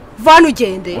nk'ibintu vana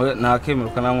ugende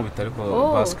nakemeruka nankubita ariko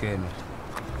basikemera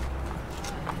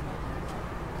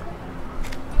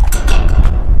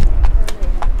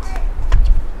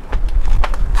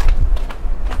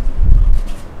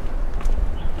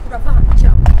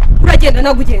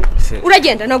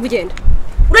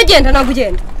uragenda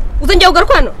nagugenda uzongera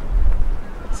ugaruka hano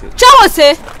ciao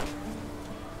se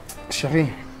Chérie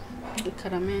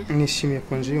Karame nishimiye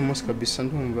konje uyu munsi kabisa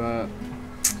ndumva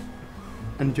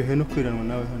andyoheye no kwiranwa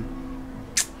nawe hano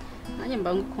nanjye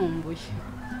mba ngukumbuye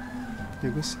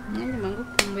yego se nanjye mba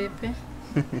ngukumbuye pe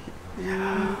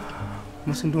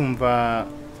munsi ndumva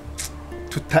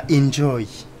tuta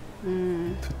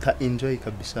enjoy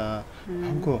kabisa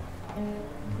ahubwo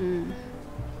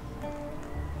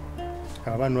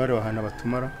abantu bari bahana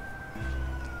batumara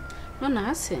none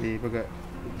hase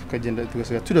tukagenda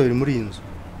tugasiga turabiri muri iyi nzu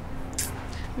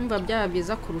umva byaba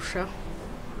byiza kurushaho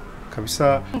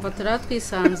kabisa umva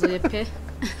turatwisanzuye pe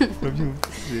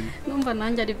numva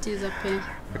nanjye ari byiza pe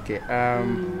okay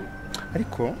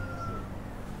ariko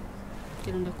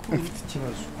mfite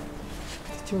ikibazo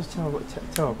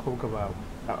cy'abakobwa bawe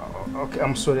okay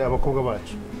amusore abakobwa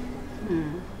bacu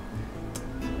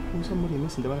musa muri iyi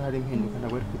minsi ndabona hari impinduka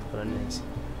ntabwo ari kwitwara neza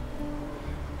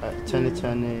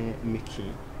cyane Miki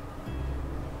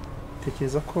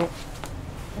tekereza ko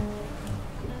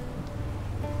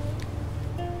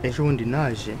ejo bundi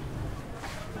naje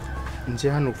nje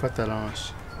hano gufata lunch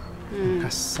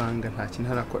nkasanga nta kintu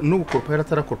harakora n'ubukoropa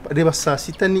yaratarakorpa reba saa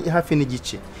sita ni hafi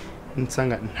n'igice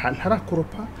nsanga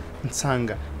ntarakoropa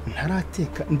nsanga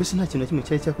ntarateka mbese nta kintu kimwe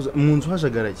cyari cyakoze mu nzu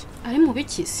hajagaraye ari mu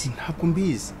bikisi ntabwo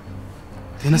mbizi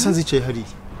rero nasanze yicaye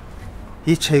hariya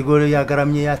yicaye gore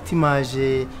yagaramye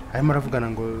yatimaje arimo aravugana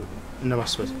ngo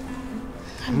n'abasore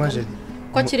imaje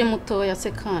ko akiri mutoya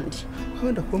se kandi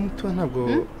wenda kuba mutoya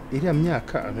ntabwo iriya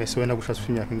myaka mbese we nagushatse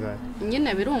imyaka ingahe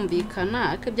nyine birumvikana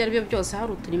ariko ibyo ari byo byose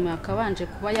hari uturimo yakabanje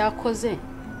kuba yakoze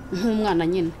nk'umwana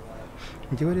nyine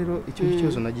njyewe rero icyo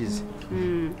kibazo nagize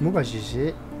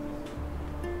mubajije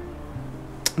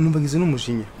numva ngize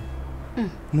n'umujinya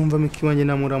numva Miki wanjye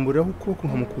namuramburiraho ukuboko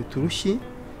nkamukubita urushyi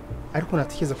ariko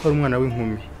natekereza ko ari umwana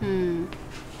w'inkumi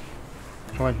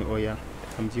nk'abantu oya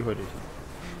ambyihorere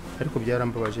ariko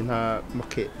byarambabaje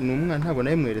ni umwana ntabwo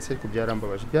nawe mweretse ariko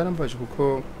byarambabaje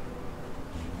kuko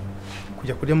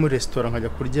kujya kurya muri resitora nkajya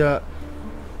kurya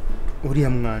uriya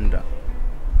mwanda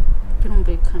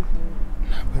birumvikana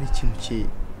ntabwo ari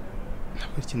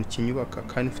ikintu kinyubaka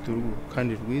kandi mfite urugo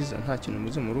kandi rwiza nta kintu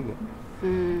muze mu rugo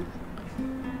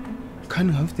kandi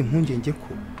nkaba mfite impungenge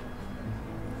ko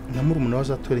na murumuna we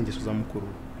azatora ingeso za mukuru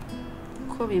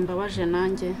ko bimbabaje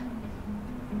nanjye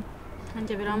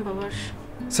birambabaje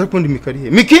se kundi Miki ari he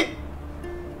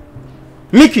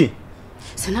Miki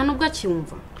se nta nubwo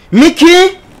akiyumva Miki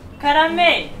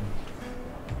Karame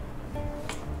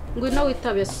ngwino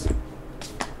witabe se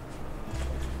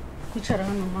kwicara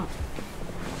hano ma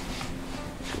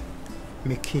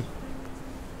Miki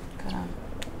Karame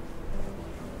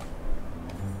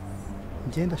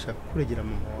ngenda shaka kuregera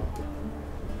mama wawe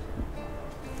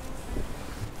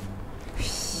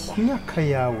ku myaka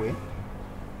yawe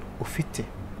ufite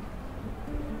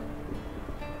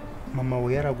mama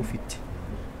we yaragufite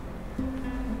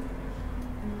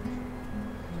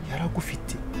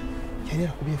yari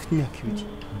yarakubwiye afite imyaka 2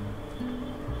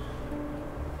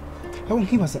 aho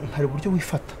nkibaza nkari uburyo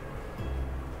wifata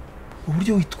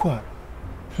uburyo witwara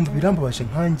nkumva birambabaje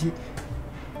nkanjye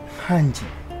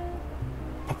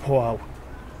papa wawe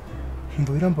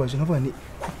nkumva birambabaje nkavuga ni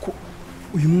kuko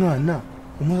uyu mwana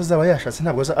umunsi azaba yashatse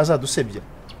ntabwo azadusebya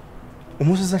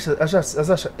umunsi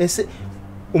azasha ese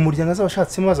umuryango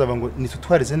azabashatsemo bazaba ngo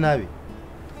nitutwarize nabi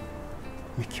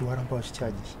Miki warambabaje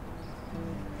cyagiye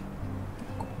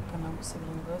nagusabye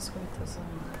imbabazi ko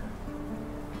bitazanga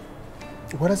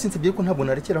warazinsebye ko ntabwo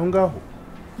narekera aho ngaho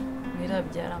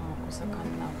birabyara amakosa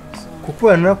kandi ntabwo kuko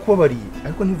narakubabariye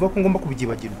ariko ntivuga ko ngomba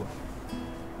kubigibagirwa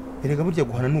erega burya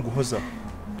guhana n'uguhozaho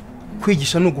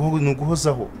kwigisha ni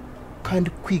uguhozaho kandi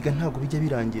kwiga ntabwo bijya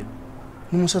birangira.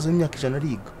 N'umusaza w'imyaka 100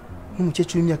 ariga,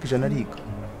 n'umukecuru w'imyaka 100 ariga.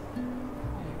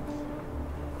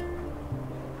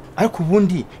 Ariko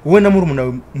ubundi wowe na murumuna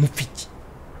wawe mupfiki.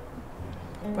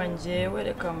 Njyewe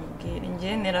reka mubwire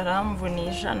njye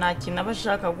neraramvunisha nta kintu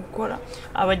abashaka gukora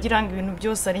abagira ngo ibintu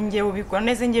byose ari njyewe ubikora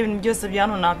neze njye ibintu byose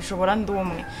byano nabishobora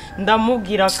ndumwe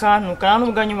ndamubwira akantu kana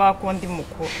n'ubwa nyuma bakondi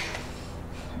mukuru.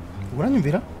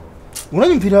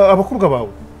 Uranyumvira abakobwa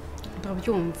bawe?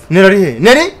 Ndabyumva. Neri he?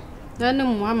 Neri? Nani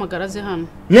mumuhamagara ze hano.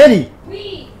 Neri?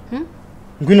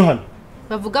 Ngwino hano.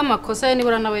 Bavuga amakosa ye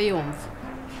nibura nawe yumva.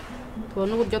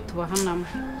 Tubona uburyo tubahanamo.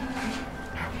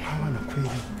 Abana kweli.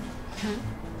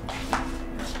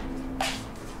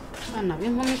 Bana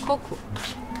b'inkumi koko.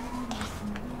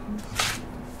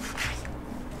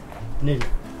 Neri.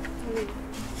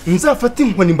 Nzafata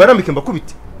inkoni mbaramike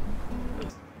mbakubite.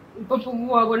 Papa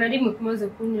wabona rimwe kumaze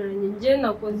kunyuranya njye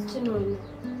nakoze ikinone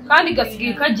kandi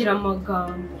gasigaye kagira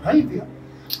amagambo. Hayibiya.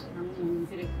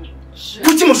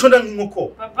 Kuki mushonda nk'inkoko?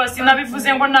 Papa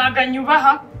sinabivuze ngo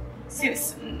naganyubaha.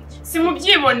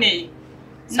 Simubyiboneye.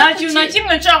 Nta kintu na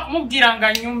kimwe nshaka kumubwira ngo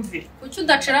anyumve. Kuki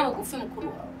udacira bugufi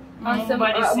mukuru?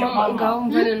 Mama ngaho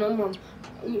mvane no mama.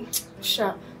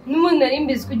 Sha n'umuntu ari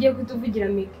mbizi kugiye kutuvugira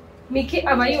Miki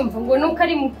aba yumva ngo nuko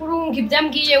ari mukuru ngo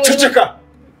ibyambwiye we. Ceceka.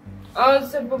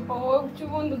 Se papa wowe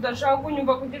cyubundi udashaka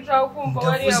kunyumva kugishaka kumva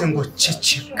bari. Ndavuze ngo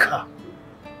ceceka.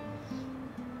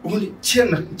 Ubundi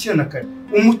cyana kare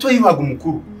umuto yibaga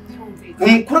umukuru.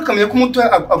 Umukuru akamenya ko umuto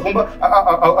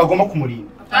agomba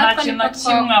kumurinda. Nta kintu na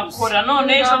kimwe akora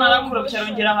none ejo narakura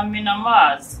cyarongera nkamena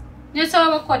amazi. Nese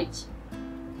baba bakora iki?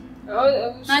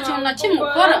 Nta kintu na kimwe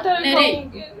ukora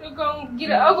Neri.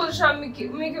 Ngira ago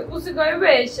shamiki usigaye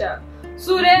beshya.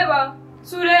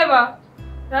 Sureba.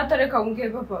 Ratareka ngiye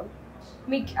papa.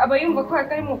 Miki abayumva ko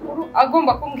yakari mukuru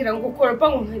agomba kumbwira ngo ukora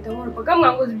ngo nkahita nkora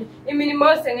kamwangoza imirimo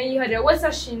yose nkayiharira wese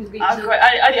ashinzwe iki.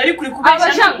 Ari kuri kubeshya.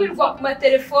 Abashaka kwirwa ku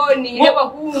matelefoni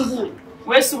y'abahungu.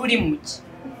 Wese uri muki.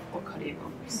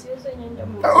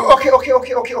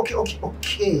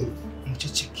 Okay.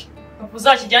 Muceceke.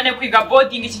 Uzakijyane kwiga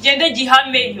boarding ikigende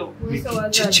gihameyo.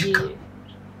 Ceceka.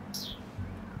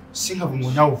 Sinkabu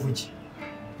ngo nawe uvuge.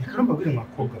 Reka mbabwire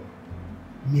mwakobwa.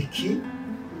 Miki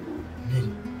Neri.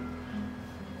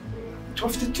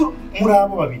 Tufite tu muri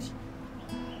abo babiri.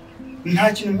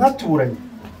 Nta kintu mwaturanye.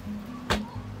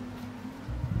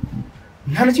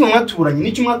 Nta na kimwe mwaturanye,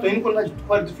 n'icyo mwaturanye niko nta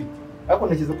twari dufite. Ariko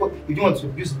ntekereza ko ibyo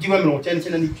mwadusubiye byose by'iba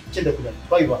 99 kujya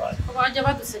twayibahaye. Abajya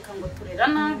baduseka ngo turera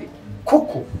nabi.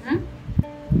 Koko.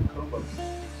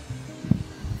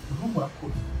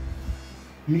 Urakora.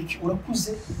 Miki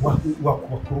urakuze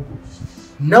wakubaka urugo.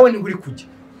 Nawe ni uri kujya.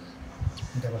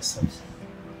 Ndabasabye.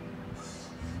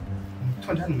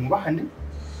 Mutonda hano mubahane.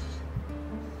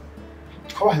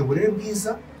 Twabahe uburere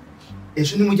bwiza.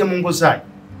 Ejo ni mujya mu ngo zanyu.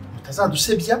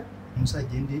 Mutazadusebya,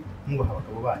 muzagende mwubaha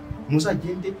abagabo banyu.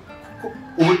 Muzagende kuko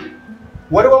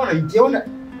wari wabona ngewe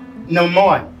na mama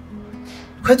wanyu.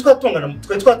 Twari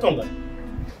twatongana.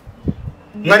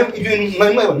 Mwari ibintu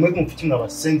mwari mufite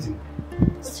mwabasenzi.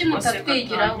 Kuki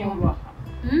mutatwigiraho?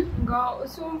 Ngaho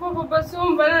sumva papa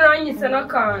sumva naranyise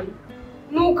n'akantu.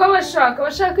 Nuko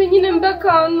bashaka nyine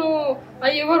mbakantu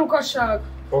ayobora uko ashaka.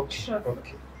 Okay.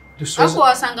 Ako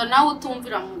wasanga nawe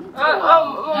utumvira mu mutwe.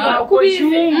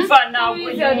 Kubyumva ntabwo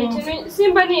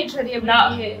simba nicariye mu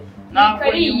gihe.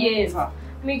 Kariyenza.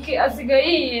 Miki asigaye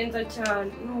yiyenza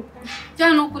cyane nuko.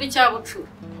 Cyane ukuri cyabucura.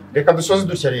 Reka dusoze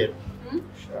dutya rero.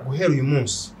 Guhera uyu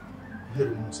munsi.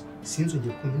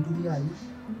 Sinzongeye kumva induru yanyu.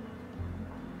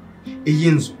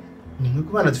 Iyi nzu nimwe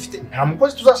ku bana dufite nta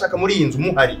mukozi tuzashaka muri iyi nzu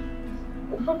muhari.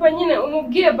 Papa nyine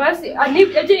umubwiye basi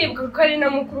yagiye yibuka ko ari na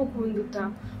mukuru kunduta.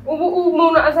 Ubu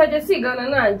umuntu azajya asigana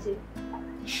nanjye.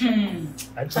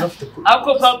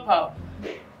 Ako papa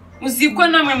uziko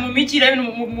namwe mu mikira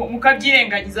ibintu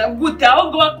mukabyirengagiza gute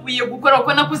ahubwo bakwiye gukora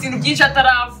uko nakuze ibintu byinshi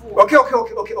ataravuga. Okay.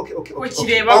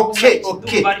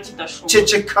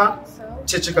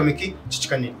 Ceceka Miki,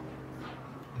 ceceka Neri.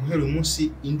 Guhera uyu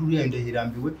munsi induru yayo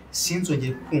ndahirambiwe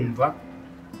sinzongeye kumva.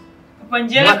 Papa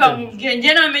ngereka mubwiye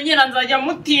nge namenyera nzajya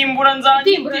mutimbura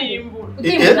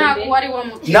Utimbura ntabwo wari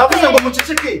wamutimba. Navuze ngo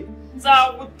muceceke.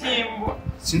 Nzagutimbura.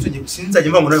 Sinzajye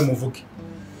mva ngo nawe muvuge.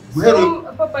 Guhera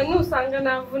papa nusanga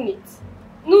navunitse.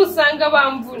 Nusanga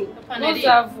bamvuni.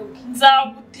 Ntuzavuge.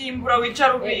 Nzagutimbura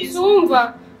wicara ubizi.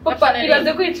 Sumva papa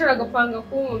iraze kwicara agapanga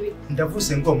kumubiri.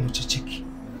 Ndavuze ngo muceceke.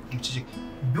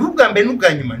 Bubwa mbere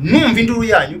n'ubwa nyuma numva induru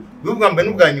yanyu, bubwa mbere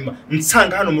n'ubwa nyuma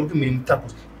nsanga hano mu rw'imiri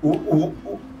mutakoze.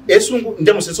 Ese ngo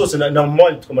ndamuse sose na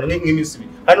mama tukamara nk'iminsi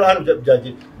ibiri. Hano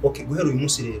byagiye. Okay, guhera uyu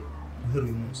munsi rero.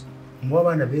 Mu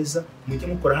abana beza mujye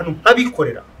mukora hano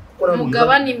abikorera.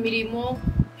 mugabane imirimo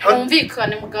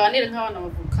mwumvikane muganire nk'abana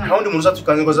bavukana nta wundi muntu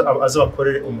uzatukanze ngo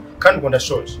azabakorere umwe kandi ubwo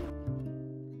ndashoje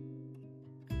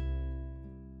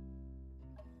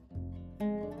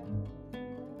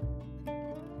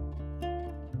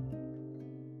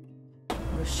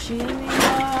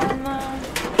Shimimana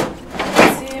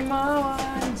mutima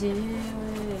wanjye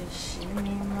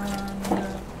shimimana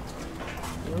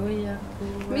yoya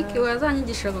Miki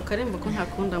wazanyigisha ako karembo ko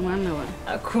ntakunda mwana wa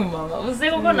akumama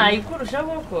uze uko nayikurusha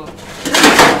koko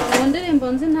mu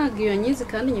ndirimbo nzi ntago iyo nyizi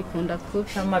kandi nyikunda kubi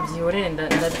amabyiore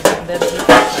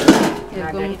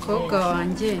yego mukobwa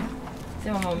wanjye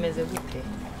se mama umeze gute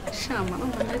shama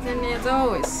umeze neza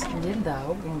wowe se njye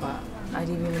ndahugumba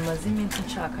ari ibintu maze iminsi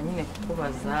nshaka nyine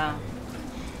kukubaza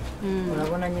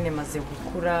urabona nyine maze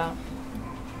gukura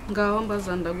ngaho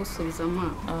mbaza ndagusubiza ma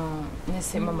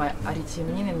nese mama ari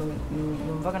ikintu nyine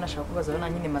numvaga nashaka kubaza na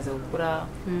nyine maze gukura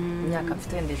imyaka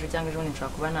mfite wenda ejo cyangwa ejo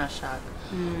nshaka kuba nashaka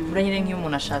bura nyine nk'iyo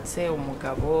umuntu ashatse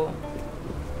umugabo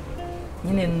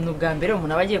nyine n'ubwa mbere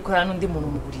umuntu aba agiye gukorana n'undi muntu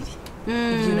mu buriri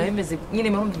ibyo nayo bimeze nyine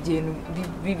mpamvu ibintu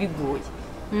bigoye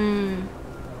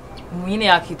nyine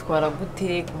yakitwara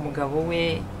gute ku mugabo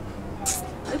we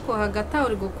ariko hagati aho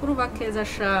uri gukura uba keza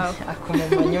shawe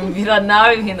akumuma nyumvira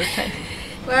nawe ibintu cyane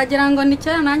wagira ngo ni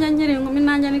cyane nanjye nkiri inkumi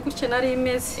nanjye ni gutya nari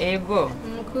imeze ego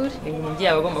mukuri umubyeyi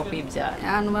aba agomba kwibyara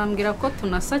abantu bambwira ko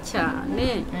tunasa cyane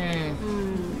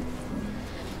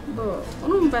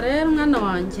urumva rero mwana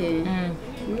wanjye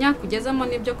imyaka ugezemo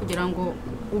nibyo kugira ngo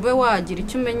ube wagira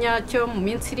icyo umenya cyo mu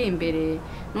minsi iri imbere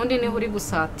n'undi niho uri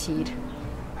gusatira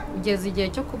ugeze igihe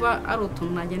cyo kuba ari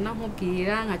utuntu nagenda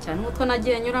nkubwira nka cyane nk'utwo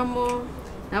nagiye nyuramo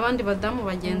n'abandi badamu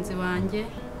bagenzi banjye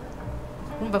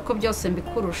kumva ko byose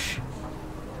mbikurusha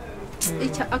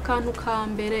akantu ka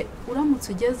mbere uramutse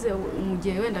ugeze mu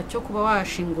gihe wenda cyo kuba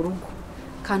washinga urugo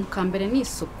akantu ka mbere ni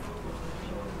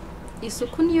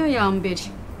isuku niyo ya mbere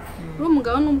uri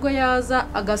umugabo nubwo yaza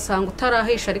agasanga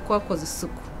utarahisha ariko wakoze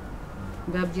isuku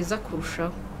biba byiza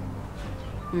kurushaho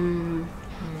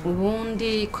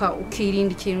ubundi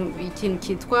ukirinda ikintu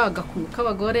cyitwa agakungu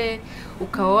k'abagore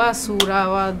ukaba wasura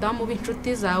abadamu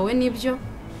b'inshuti zawe nibyo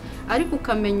ariko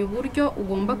ukamenya uburyo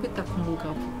ugomba kwita ku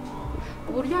mugabo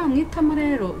uburyo wamwitamo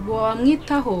rero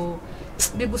wamwitaho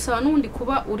bigusaba n'ubundi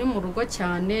kuba uri mu rugo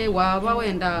cyane waba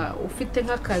wenda ufite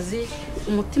nk'akazi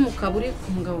umutima ukaba uri ku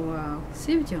mugabo wawe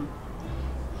sibyo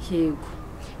yego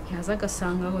yaza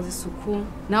agasanga aho isuku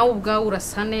nawe ubwawe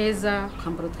urasa neza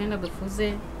ukambara utwenda dufuze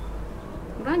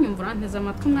uranyumva uranteze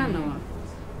amatwi umwana wawe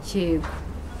yego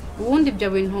ubundi ibyo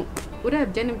bintu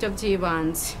urebye nibyo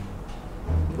by'ibanze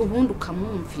ubundi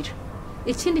ukamwumvira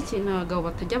ikindi kintu abagabo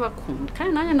batajya bakunda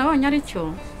kandi nanjye nabonye ari cyo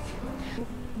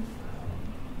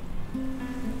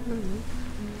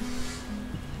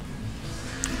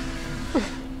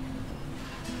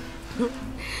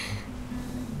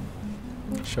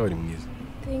shawari mwiza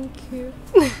thank you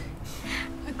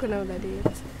ariko nawe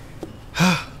urareba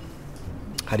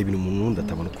hari ibintu umuntu wundi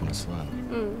atabona ukuntu asobanura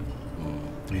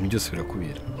ibintu byose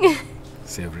birakubera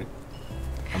sevure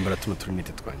ambara tuno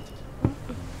turinite twanjye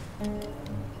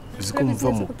uzi ko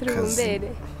mva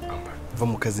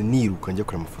mu kazi niruka njya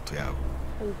kureba amafoto yawe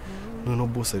noneho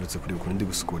bose aherutse kureba ukuntu ndi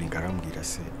gusukuringa arambwira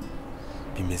se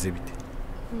bimeze bite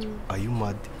ayu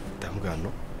madi ndambwira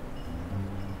no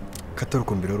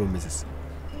kataruko mbere wari umeze se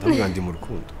ndambwira ndi mu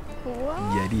rukundo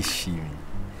yarishimye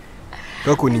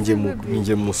kako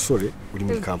ninjye musore uri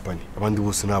muri kampani abandi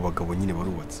bose n'abagabo nyine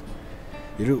barubatse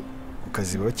rero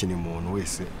ukazi bakeneye umuntu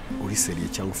wese uri seriye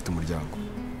cyangwa ufite umuryango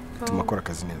bituma akora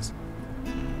akazi neza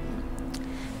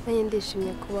nanjye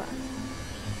ndishimye kuba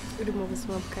uri mu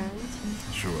buzima bwanjye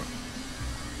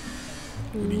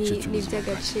ni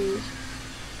iby'agaciro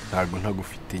ntabwo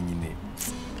ntagufite nyine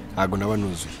ntabwo naba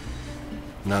nuzuye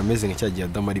nameze nka cya gihe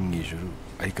Adamu ari mu ijuru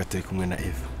ariko atari kumwe na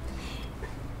Eva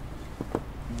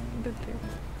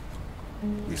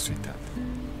wiswita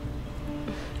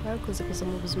barakoze kuza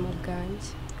mu buzima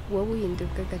bwanjye wowe uhinduye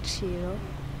ubw'agaciro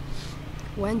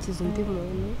wangize undi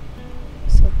muntu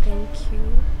so thank you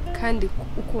kandi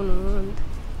ukuntu nkunda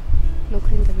no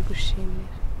kuri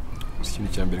ndabigushimira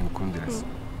ikintu cya mbere ngukundira se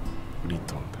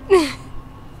uritonda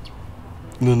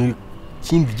none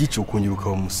ikindi gice ukongera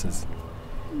ukaba umusazi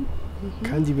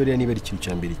kandi bariya niba ari ikintu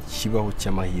cya mbere kibaho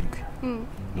cy'amahirwe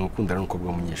ni ukundana n'umukobwa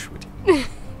w'umunyeshuri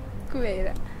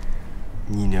kubera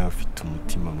nyine afite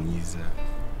umutima mwiza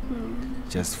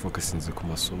just focusinze ku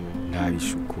masomo nta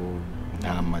bishuko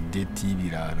nta madeti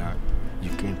y'ibirara you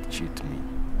can't cheat me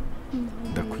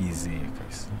ndakwizeye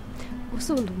kabisa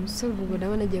ubundi umusore ubwo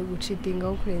nabona agiye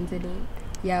gucitingaho kurenze ninde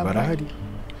yaba barahari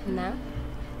na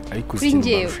ariko kuri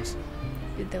njyewe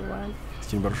the one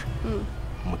kimbarusha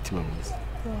umutima mwiza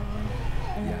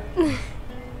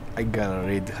I got a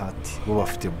red heart bo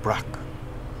bafite black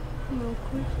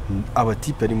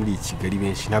abatipe ari muri Kigali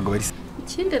benshi ntabwo bari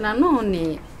ikindi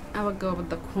nanone abagabo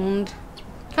badakunda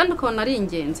kandi ukabona ari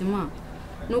ingenzi ma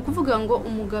ni ukuvuga ngo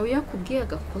umugabo yakubwiye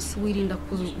agakosa wirinda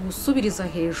gusubiriza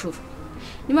hejuru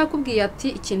niba yakubwiye ati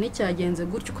ikintu cyagenze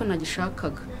gutyo uko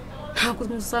nagishakaga ntabwo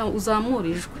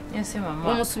uzamurijwe yese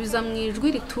mama umusubiza mu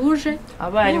ijwi rituje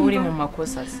abari uri mu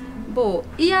makosa bo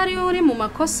iyo ari uri mu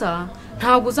makosa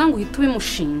ntabwo uzanga uhita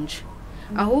ubimushinja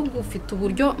ahubwo ufite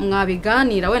uburyo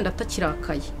mwabiganira wenda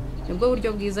atakirakaye nibwo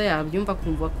buryo bwiza yabyumva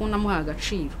kumva ko unamuha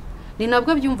agaciro ni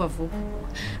nabwo byumva vuba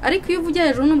ariko iyo uvugiye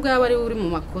hejuru nubwo yaba ari uri mu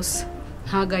makosa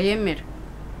ntago yemera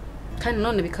kandi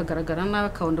none bikagaragara nawe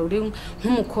akabona uri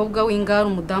nk'umukobwa w'ingari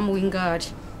umudamu w'ingari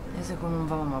ese ko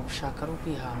numva mama gushaka ari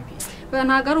ukwihambira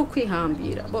ntago ari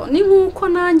ukwihambira ni nk'uko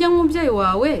nanjye nk'umubyeyi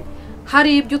wawe hari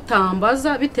ibyo utambaza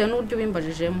bitewe n'uburyo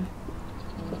bimbajijemo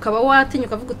ukaba watinya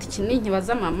ukavuga uti iki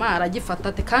nkibaza mama aragifata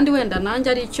ate kandi wenda nanjye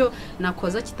ari icyo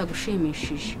nakoza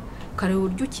kitagushimishije ukareba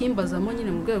uburyo ukimbazamo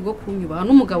nyine mu rwego rwo kunyubaha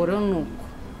n'umugabo rero nuko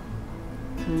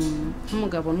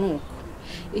n'umugabo nuko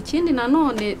ikindi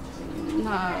nanone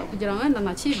kugira ngo wenda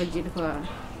ntakibagirwa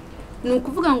ni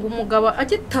ukuvuga ngo umugabo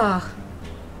agitaha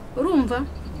urumva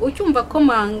ucyumva ko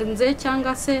manze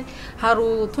cyangwa se hari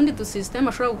utundi dusystem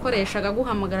ashobora gukoresha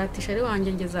agaguhamagara ati shari wanjye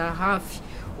ngeza hafi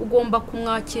ugomba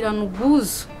kumwakirana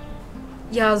ubwuzu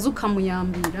yaza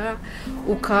ukamuyambira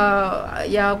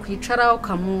yakwicara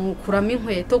ukamukuramo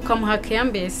inkweto ukamuha keya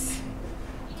mbese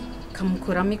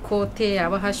ukamukuramo ikote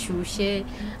yaba hashyushye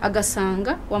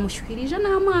agasanga wamushyuhirije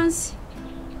n'amazi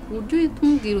uburyo uhita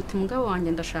umubwira uti mugabo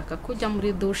wanjye ndashaka kujya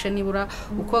muri dushe nibura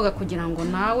ukoga kugira ngo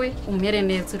nawe umere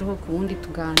neza uriho ku wundi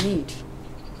tuganire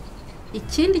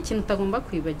ikindi kintu utagomba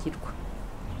kwibagirwa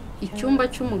icyumba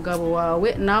cy'umugabo wawe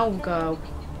nawe ubwawe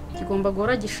kigomba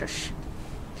guhora gishashe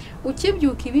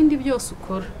ukibyuka ibindi byose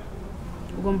ukora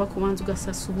ugomba kubanza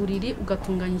ugasasa uburiri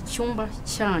ugatunganya icyumba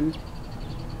cyanyu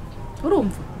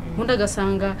urumva ubundi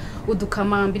agasanga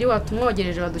udukamambiri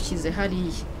watumwogereje wadushyize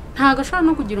hariya ntago ashobora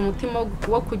no kugira umutima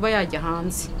wo kuba yajya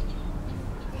hanze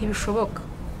ntibishoboka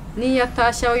niyo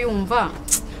atashya yumva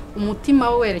umutima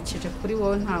we werekeje kuri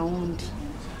wowe nta wundi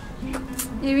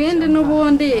ibindi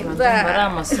n'ubundi ari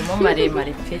amasomo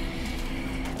maremare pe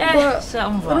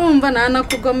urumva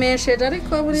nanakugomesheje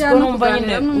ariko buriya no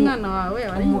kuganira n'umwana wawe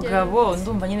umugabo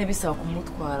ndumva nyine bisaba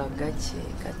kumutwara gake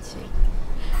gake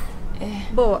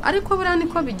ariko buriya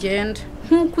niko bigenda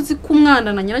nk'uko uzi ko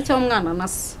umwana na nyina cyangwa umwana na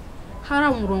se hari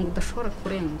umurongo udashobora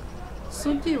kurenga si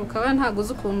ubyibuka we ntabwo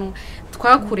uzi ukuntu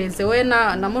twakureze we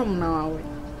na murumuna wawe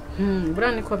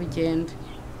buriya niko bigenda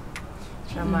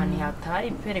shamani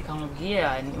hatari pereka nkubwiye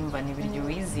numva n'ibiryo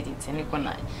wiziritse niko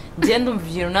ngenda umva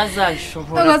ibintu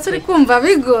nazabishobora ntabwo turi kumva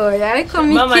bigoye ariko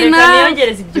mama reka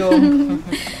niyongereze ibyombo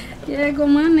yego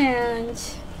mwana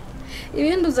yanjye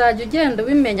ibindi uzajya ugenda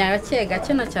ubimenya gake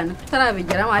gake na cyane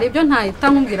tutarabigeramo hari ibyo ntahita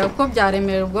nkubwira ko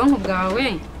byaremerera ubwonko bwawe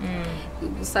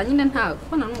gusa nyine ntabwo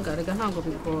kubona n'umugarega ntabwo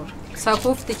bigora gusa kuba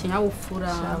ufite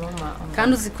ikinyabupfura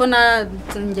kandi uzi ko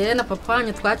njyewe na papa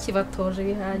wanyu twakibatoje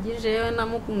bihagije yewe na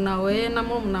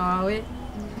murumuna wawe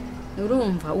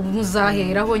urumva ubu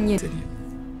muzaheraho nyine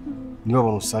niba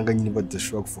abantu usanga nyine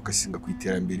badashobora gufokasinga ku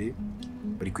iterambere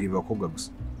bari kureba abakobwa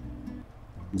gusa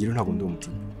ngiro ntabwo ndi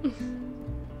umutima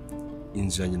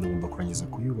inzu yanjye ngomba kurangiza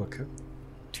kuyubaka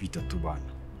tuhita tubana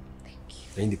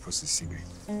n'indi process isigaye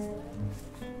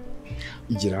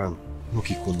igira hano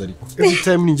ntukikunda ariko every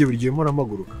time ninjye buri gihe mpora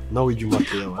mpaguruka nawe ujye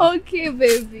umake yawe okay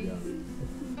baby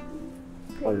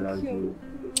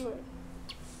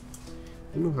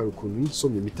ino hari ukuntu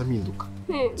nsomye mpita mpinduka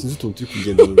sinzi utuntu turi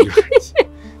kugenda mu byo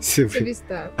c'est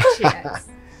stop cheers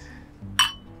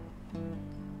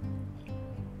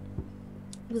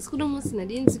gusa uno munsi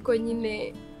nari nzi ko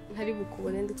nyine ntari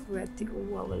bukubone ndikuvuga ati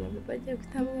ubu wabona bagiye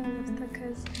gutamwana afite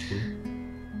akazi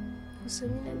gusa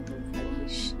nyine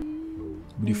ndumvanisha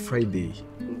buri Friday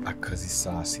akazi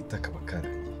saa 6 kaba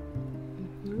karangiye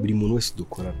buri muntu wese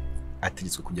dukorana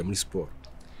atiritswe kujya muri sport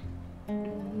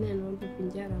none numva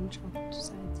binjyara nshaka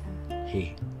tuzajya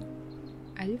he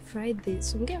ari Friday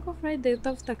sumbwiye ko Friday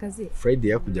utafite akazi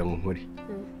Friday yakujya ngo nkore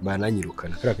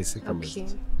bananyirukana kara kese kamaze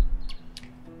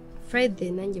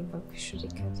Friday nanjye mva ku ishuri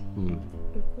kare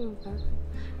ukumva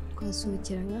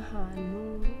twasohokera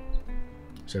nk'ahantu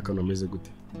shaka nomeze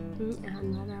gute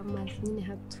ahantu hari amazi nyine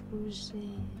hatuje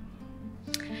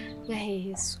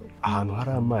gaheheso ahantu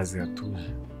hari amazi hatuje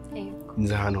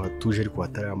nzi ahantu hatuje ariko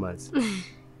hatari amazi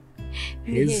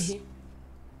heza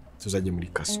tuzajya muri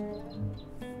kaso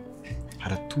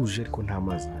haratuje ariko nta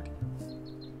mazi hari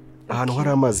ahantu hari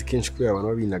amazi kenshi kubera abantu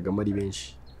babinagamo ari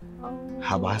benshi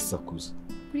haba hasakuza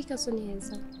kuri kaso ni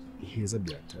heza ni heza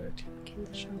byatari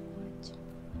kenda shaka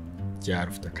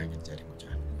byari ufite akanya ryari mu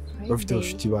cyane bafite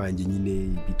abashuti banjye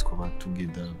nyine bitwa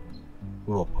batugeda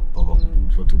bo papa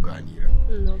bakuru tuganira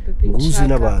nguze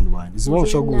n'abantu banjye zimwe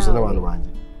ushaka guhuza n'abantu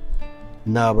banjye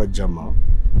n'abajama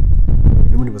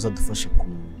nimuri bazadufasha ku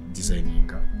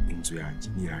designinga inzu yanjye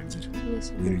nirangira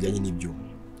ibintu bijyanye n'ibyuma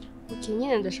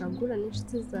nyine ndashaka guhura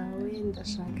n'inshuti zawe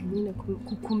ndashaka nyine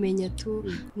kukumenya tu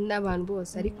n'abantu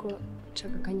bose ariko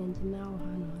nshaka akanya njye nawe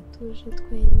ahantu hatuje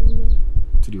twenyine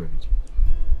turi babiri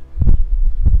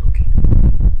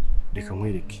reka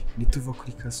nkwereke nituva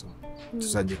kuri kaso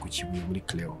tuzajya ku Kibuye muri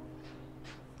Cleo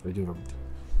urabyumva gute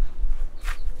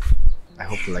I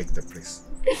hope you like the place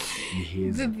ni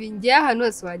heza baby njye ahantu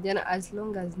hose wajyana as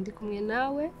long as ndi kumwe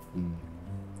nawe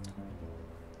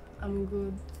I'm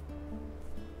good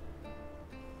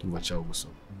tumachaho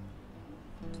gusoma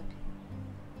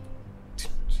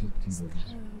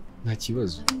nta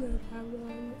kibazo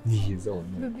ni heza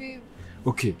baby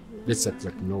okay let's act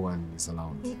like no one is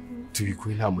around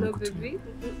tubikuye nta muntu kutubona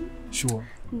sure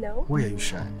no why are you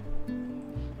shy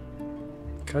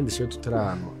kandi sho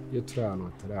tutarano iyo turano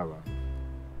ataraba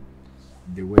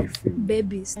the way feel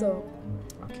baby stop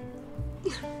okay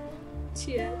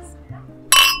cheers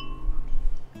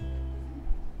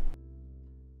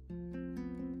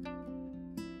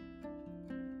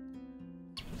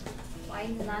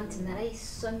wine land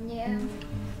narayisomye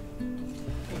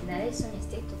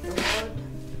state of the world.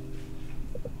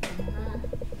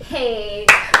 Hey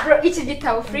bro, iki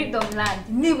gitabo Freedom Land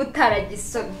niba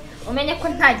utaragisomye umenye ko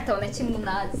nta gitabo na kimwe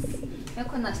unazi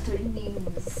ariko na story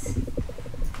names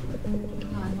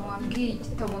hano wambwiye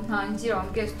igitabo ntangira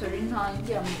wambwiye story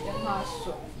ntangira mu byo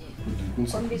ntasomye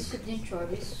ko mbise byinshi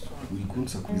wabisomye uri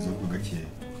kunsa kubiza ko gake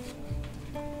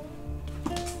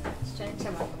cyane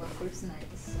cy'abantu bakuru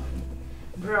sinagisomye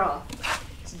bro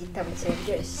iki gitabo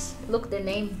cyaryoshye look the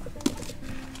name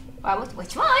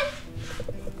which one?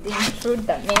 The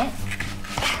intruder, man.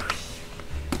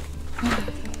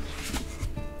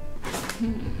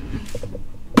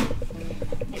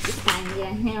 It's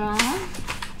time here.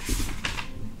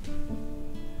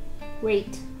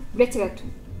 Wait, let's go.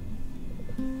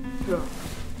 Bro,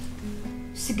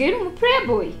 sigari mu prayer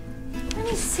boy. Let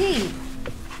me see.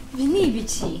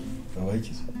 Binibici.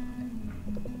 Abayikiza.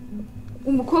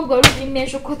 Umukobwa wari uri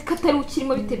mejo ko katari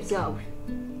ukirimo bite byawe.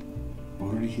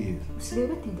 Uri hehe? Usigaye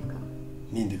batendeka.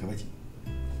 Nindeka baki?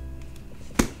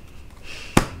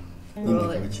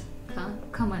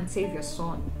 Come and save your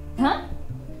son. Huh?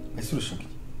 Ese urashaka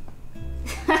iki?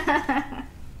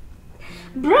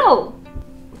 Bro,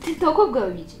 utita abakobwa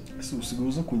babiri. Ese usigaye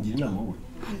uza kungira inama wowe?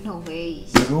 No way.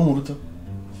 Yego muruta?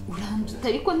 Uranduta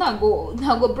ariko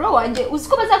ntago bro wanjye uzi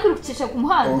ko bazakwirukisha ku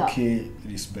muhanda. Okay,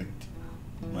 respect.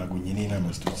 Ntago nyine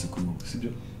inama ziturutse kuri wowe,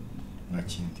 sibyo? Nta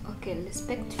kindi. Okay,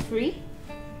 respect free.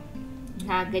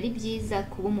 Ntago ari byiza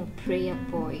kuba umu prayer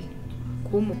boy.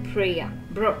 Kuba umu prayer,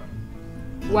 bro.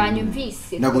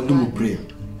 Wanyumvise. Ntago ndi umu prayer.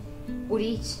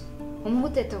 Uri iki? Umuhungu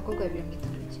uteta abakobwa babiri mu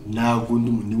itangaje. Ntago ndi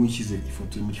umu niwe nshyize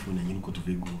ifoto yo mu gifone nyine uko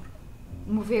tuvuye guhura.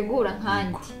 Muvuye guhura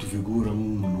nkandi. Tuvuye guhura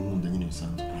nk'umuntu nkunda nyine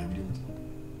bisanzwe ntabiri nzi.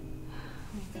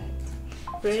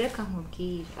 Reka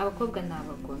nkubwire abakobwa ni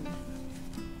abagome.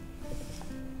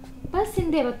 Basi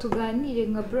ndeba tuganire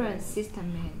nka bro and sister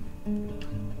man.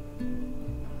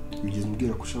 Wigeze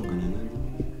mbwira ko ushaka kuganira nawe?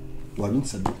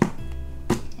 Wabinsabye?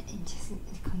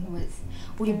 Kamubaze.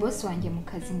 Uri boss wanjye mu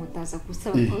kazi ngo ndaza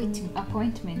gusaba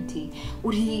appointment.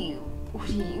 Uri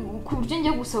ku buryo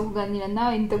njya gusaba kuganira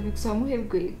nawe ndabigusaba muhe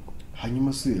rwego.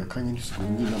 Hanyuma se akanya n'isuku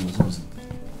n'inama zose.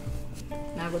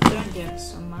 Ntabwo turongera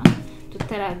gusoma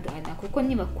tutaragana kuko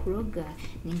niba kuroga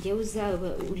ni njye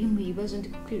uzaba uri mu bibazo ndi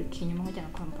kukwiruka inyuma nkajyana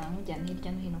kwa muganga nkujyana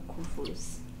hirya no hino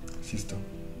kuvuza. Sister,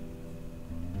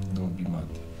 don't be mad.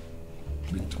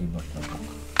 Bring me back my book.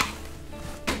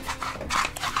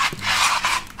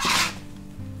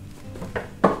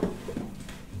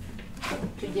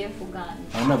 Tugiye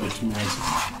kuganira. Ntabwo kimwe hasi.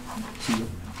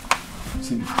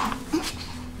 Sibyo.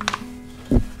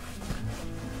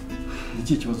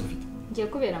 Niki kibazo ufite? Ngiye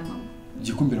kubera mama.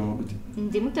 Ngiye kumbera mama gute?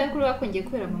 Ndi mutaye kuri wako ngiye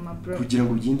kubera mama bro. Kugira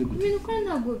ngo byinde gute? Ibintu ko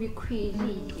ntabwo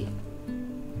bikwiriye.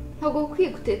 Ntabwo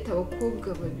kwiguteta abakobwa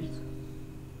babiri.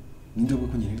 Ninde bwo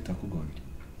kunyera bitakobwa babiri?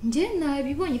 Nje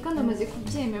nabibonye kandi amaze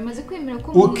kubyemera, amaze kwemera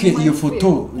ko Okay, iyo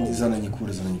foto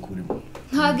ndizananyikure.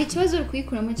 Ntabwo ikibazo uri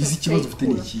kuyikuramo cyane. Isi kibazo ufite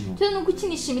ni ikihe? Cyo no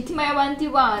gukinisha imitima y'abandi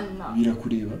bana.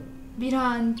 Birakureba?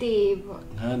 Birandeba.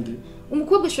 Nkande?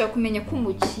 Umukobwa ashobora kumenya ko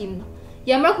umukina.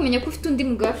 Yamara kumenya ko ufite undi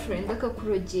mu girlfriend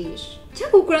akakurogesha.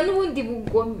 Cyangwa ukura n'ubundi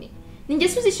bugome. Ninjye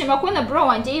suzishima kubona bro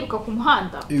wanjye yiruka ku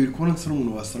muhanda. Uri kubona nsara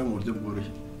umuntu wasara mu buryo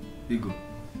bworoshye. Bigo.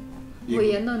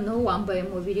 oya noneho wambaye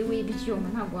umubiri w'ibyuma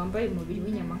ntabwo wambaye umubiri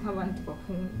w'inyama nk'abandi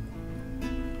bahungu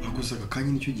akoze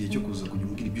akanya nicyo gihe cyo kuza kujya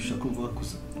umbwira ibyo ushaka kumva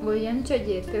wakoze oya nicyo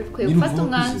gihe twe ufata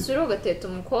umwanzuro ugateta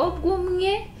umukobwa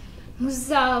umwe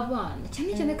muzabana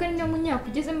cyane cyane ko ari niyo munyaka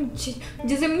ugeze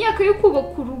mu myaka yo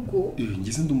kubaka urugo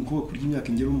ngeze ndi umukobwa kurya imyaka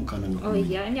ingero umukanana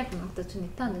oya imyaka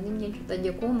 35 ni myinshi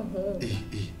utagiye kuba umuhungu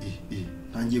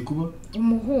ntangiye kuba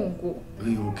umuhungu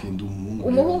okay ndi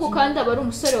umuhungu kandi aba ari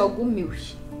umusore wagumiwe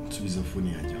nsubiza phone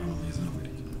yanjye hano neza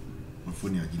n'amerika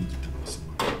phone yanjye n'igitabo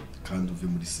basoma kandi uve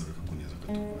muri salo kakuneza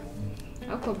katuvanye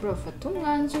ako bro fata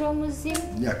umwanzuro muzima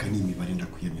imyaka ni imibare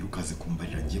ndakwiyamira ukaze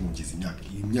kumbarira ngiye mugeze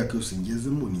imyaka yose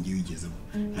ngezemo ni ngiye wigezemo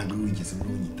ntabwo wigezemo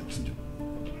unyita usibyo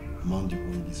amount of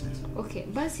business okay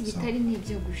basi bitari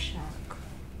n'ibyo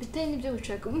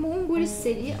gushaka umuhungu uri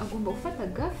seri agomba gufata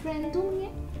girlfriend umwe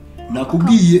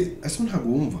nakubwiye ase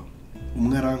ntabwo wumva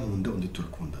umwe arankunda undi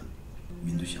turakundana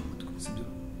windushya umutwe sibyo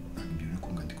ntabwo ibyo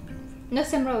bikunga ndi kubyumva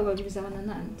nase muri abo babiri bizabana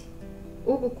nande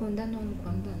ugukunda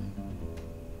n'umukundana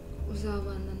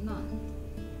uzabana nande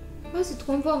basi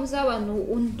twumva muzabana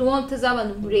undi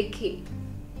zabana mureke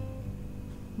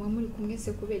muri kumwe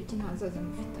se kubera iki ntazaza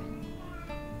mufitanye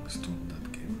stop that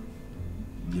game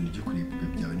ngene cyo kureba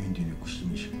byawe n'indi ni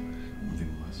gushimisha umve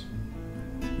mu maso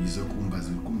biza kumbaza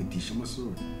kumitisha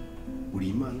amasoro uri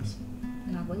imana se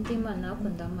ntabwo ndi imana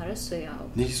akunda amaraso yawe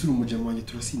nisura umujama wanjye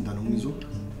turasindana mu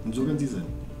inzoga nziza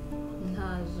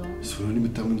ntazo sura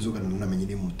n'ibitamo inzoga namenye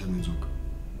ni mutamo inzoga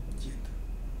genda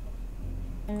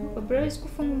bro is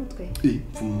kufunga umutwe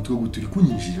funga umutwe guturi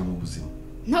kunyinjira mu buzima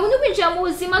ntabwo ndi kwinjira mu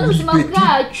buzima n'ubuzima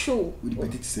bwacu uri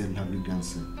petite sœur ntabwo uri grande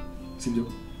sœur sibyo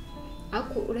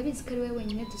ako urabizi ko ari wowe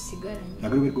wenyine dusigaranye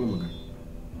ntabwo ari guhamagara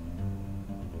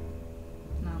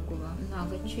nta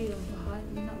gaciro mbahari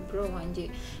na bro wanjye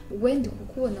wenda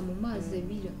kukubona mu mazi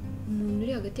abira umuntu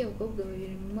uri hagati y'abakobwa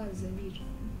babiri mu mazi abira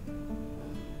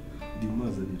ndi mu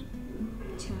mazi abira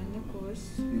cyane rwose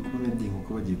bikubona ndi nkuko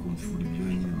bagiye kumfura ibyo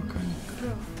nyine bakanika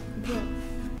bro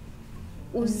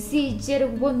uzigere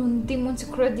ubona undi munsi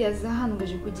Claudia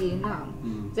yazahangaje kugira inama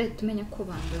zahita tumenya ko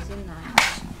bandoze nanjye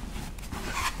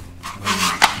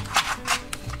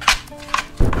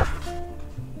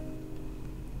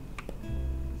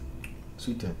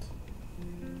sweetheart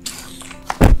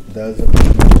ndaza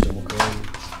kugisha mu kanya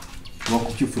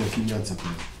wakucyufura k'imyanza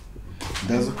kure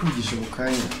ndaza kugisha mu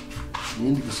kanya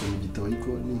nindi gusoma igitabo ariko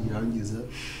ningirangiza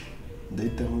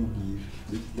ndahita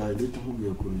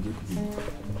nkubwira ukuntu ugiye kugenda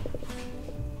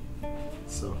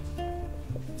so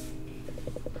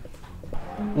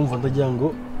umva ndagira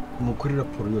ngo mukuri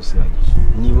raporo yose yagije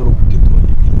niba ari ukudedora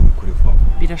ibintu bikore vuba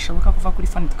birashoboka kuva kuri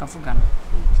fani tukavugana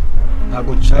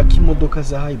ntabwo nshaka imodoka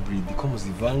za hybrid ko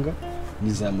muzivanga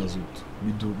n'iza mazutu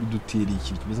bidutera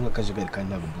iki kimeze nk'akajagari kandi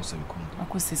ntabwo bose bikunda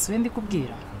ako sisi ndi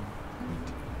kubwira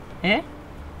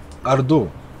Ardo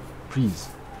please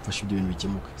fasha ibyo bintu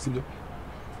bikemuka sibyo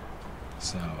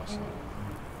sawa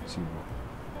sibyo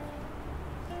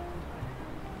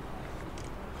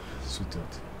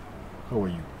sweetheart how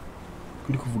are you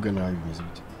kuri kuvuga nabi bimeze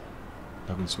bite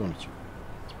ntabwo nsobanukiwe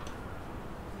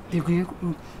Diguye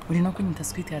uri no kunyita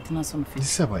sweetheart nta sono ufite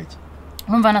nisabaye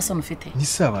umva nta sono ufite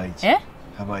nisabaye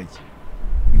habaye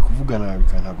bikuvuga nabi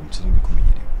kandi ntabwo mutsinze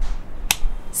bikumenyereye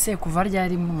se kuva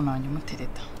ryari muri umuntu wanjye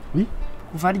umutereta oui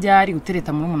kuva ryari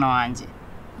utereta muri umuntu wanjye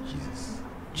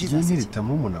Jesus ntereta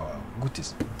muri umuntu wawe gute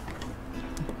se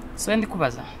so ndi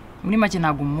kubaza muri make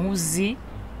ntabwo muzi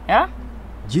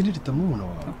ntereta muri umuntu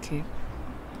wawe okay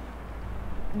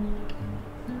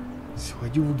si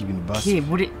wajya uvuga ibintu basi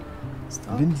buri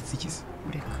Bindi tsikise.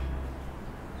 Ureka.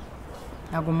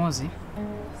 Ntabwo muzi.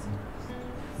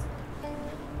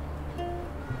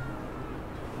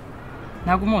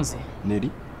 Ntabwo muzi.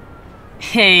 Neri.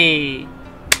 Hey.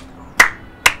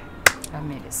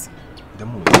 Amerese.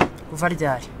 Ndamuzi. Kuva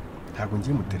ryari. Ntabwo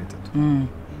ngiye mutereta tu.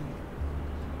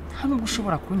 Hano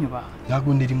gushobora kunyuba.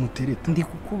 Ntabwo neri mutereta. Ndi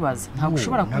kukubaza. Ntabwo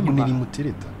ushobora kunyuba. Ntabwo neri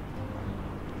mutereta.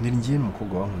 Neri ngiye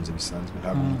umukobwa wankunze bisanzwe.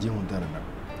 Ntabwo ngiye nkundana nawe.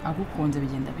 Agukunze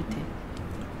bigenda bite?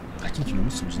 Akiki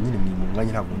namusubije nyine mu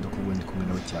mwanya ntabwo ndakubona ndi kumwe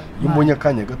nawe cyane. Iyo mbonye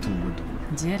akanya gato ngudu.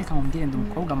 Ngiye reka mubwire ndi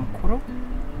umukobwa mukuru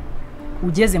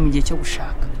ugeze mu gihe cyo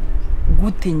gushaka.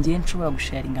 Gute ngiye nshobora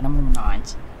gusharinga na mwana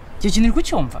wanjye. Icyo kintu uri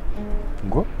kucyumva?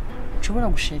 Ngo nshobora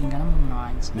gusharinga na mwana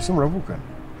wanjye. Nise muravukana?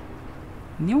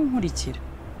 Ni unkurikira.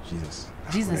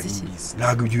 Jesus iki?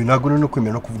 Ntabwo ibyo ntabwo no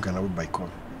kwemera no kuvugana nawe by call.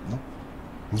 No?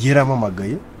 Ngiye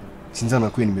ramamagaye sinzana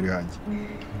kwe nimero yanjye.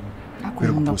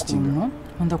 Akunda kuntu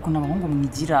nkunda kuntu abahungu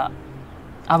mwigira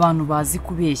abantu bazi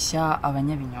kubeshya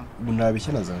abanyabinyoma.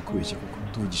 Bunabeshya naza kubeshya kuko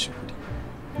tuvugisha kuri.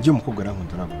 Ngiye umukobwa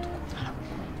arankunda ntabwo dukunda.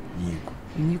 Yego.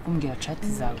 ni kumbwira chat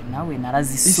zawe nawe ese ko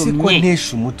narazisomye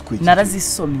ntesha umutwe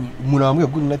narazisomye umuntu wambwiye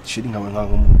ko natisheri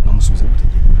nkamusubiza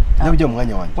gutegera nawe ujya mu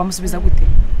mwanya wanjye wamusubiza gute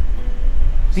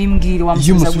bimbwira iyo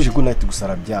wamusubiza umusubije gute ko nati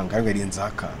gusara byanga ariko yarenza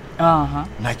akana aha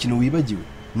nta kintu wibagiwe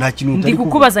nta kintu ndi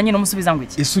kukubaza nyine umusubiza ngo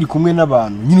iki ese uri kumwe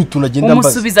n'abantu nyine tunagenda mbaza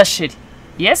umusubiza sheri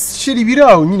yes sheri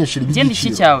biraho nyine sheri ngende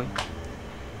iki cyawe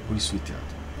uri sweetheart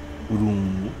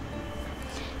urungu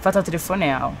fata telefone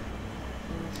yawe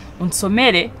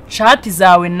unsomere chat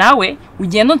zawe nawe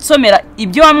ugenda unsomera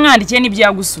ibyo wamwandikiye n'ibyo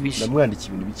yagusubije ndamwandikiye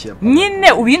ibintu bikeya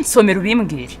nyine ubinsomera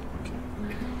ubimbwire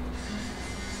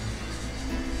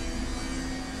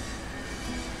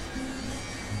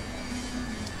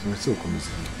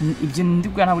ibyo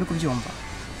ndibwa ntabwo uri kubyumva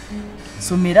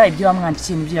somera ibyo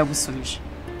wamwandikiye n'ibyo yagusubije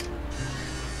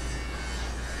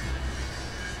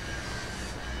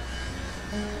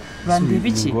bandeba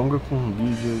iki ngombwa ko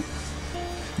nkubwije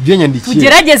ibyo nyandikiye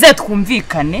tugerageze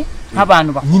twumvikane nk'abantu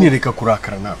bakuru nyine reka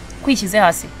kurakara nawe kwishyize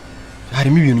hasi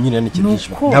harimo ibintu nyine yandikiye byinshi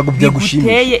ntabwo byagushimisha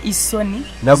biguteye isoni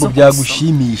ntabwo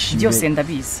byagushimisha byose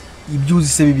ndabizi ibyo uzi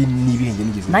se bibi n'ibihenge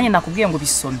nigeze nanjye nakubwiye ngo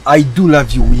bisome I do love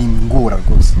you wingora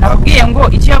rwose nakubwiye ngo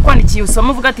icyo yakwandikiye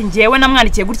usoma uvuga ati ngewe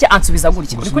namwandikiye gutya ansubiza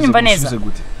gutya uri kunyumva neza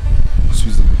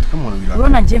usubiza gute kamona biraka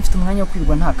urabona ngiye mfite umwanya wo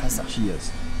kwirwa ntakaza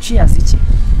cheers iki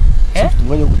mfite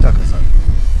umwanya wo gutakaza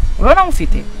urabona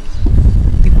ngufite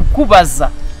ndi kukubaza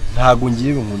ntago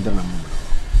ngiye nkundana mu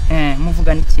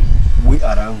muvugana iki we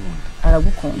arankunda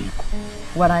aragukunda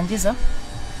warangiza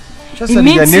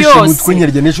iminsi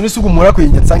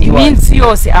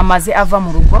yose amaze ava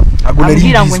mu rugo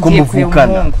ambwira ngo ngiye kureba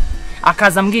umuhungu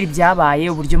akaza ambwira ibyabaye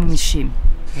uburyo mwishimye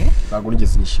ntabwo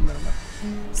nigeze nishimana nawe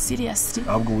seriously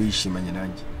ahubwo wishimanye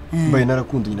nanjye mbaye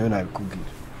narakundanye nawe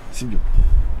nabikubwira sibyo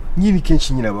nyine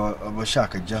kenshi nyine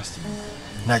abashaka Justin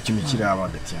nta kintu kiri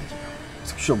hagati yanjye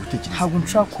ushobora gutekereza ntabwo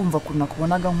nshaka kumva ko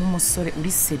nakubonaga nk'umusore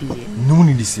uri seriye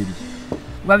n'ubundi ndi seriye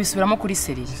babisubiramo kuri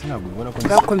seriye ntabwo ubona ko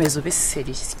bwakomeza ube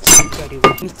seriye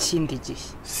n'ikindi gihe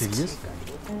seriye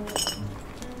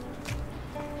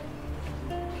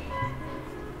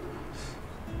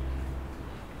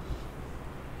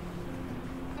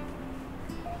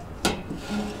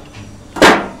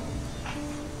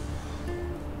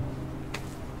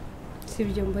si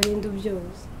ibyo mbarinda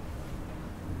byose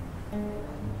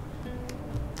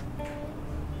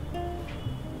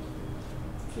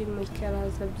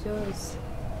bimukaraza byose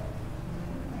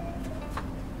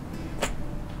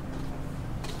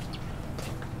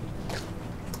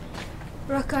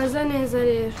urakaza neza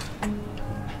rero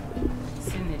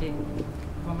senere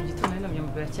kuva mu gitondo hino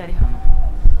byumva biracyari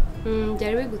hano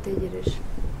byari bigutegereje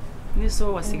n'ise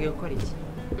wowe wasigaye ukora iki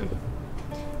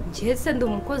ngiye se ndi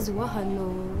umukozi wa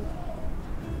hano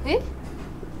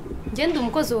ngende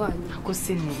umukozi wanyu ako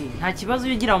senere nta kibazo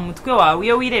ugira mu mutwe wawe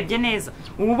iyo wirebye neza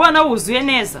uba ubona wuzuye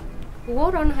neza uwo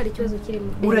urabona hari ikibazo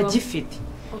kirimo uragifite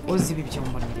uzi ibi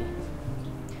byombo nire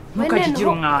ntukagire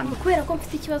umwana kubera ko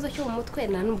mfite ikibazo cyo mu mutwe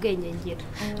nta n'ubwenge ngira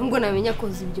nubwo namenya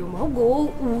koza ibyombo ahubwo wowe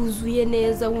wuzuye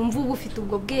neza wumva uba ufite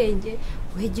ubwo bwenge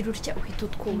uhigira utya uhita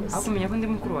utwuza aho kumenya ko ndi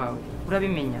mukuru wawe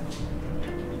urabimenya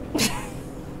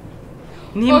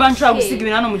nimba nshobora gusiga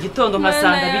ibintu hano mu gitondo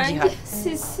nkasanga bigihari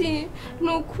si ni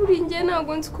ukuri njye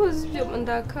ntabwo nzi koza ibyombo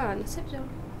ndakana sibyo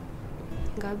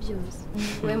ngabyoze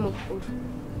we mukuru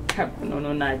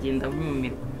none nagenda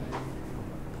nkumirwa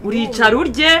uricara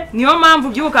urye niyo mpamvu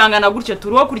by'ukangana gutyo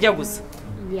turiho kurya gusa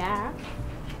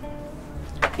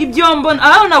ibyombo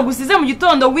aho nagusize mu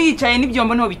gitondo wicaye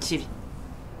n'ibyombo niho bikiri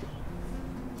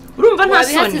urumva nta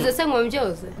soni wabihasize se ngo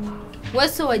mbyoze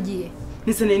wese wagiye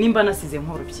nisene nimba nasize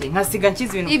nkorobye nkasiga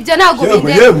nkiza ibintu ibyo ntabwo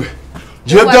yewe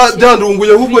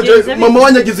byandunguye ahubwo mama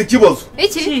wanjye agize ikibazo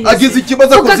iki agize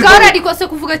ikibazo ukagara ariko se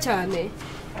kuvuga cyane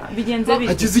bigenze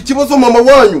bite agize ikibazo mama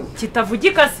wanyu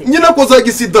kitavugika se nyine akoza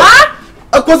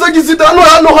gisida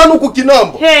hano ku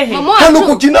kinambo hano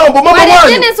ku kinambo mama wanyu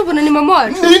warebye neza ubona ni mama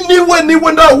wacu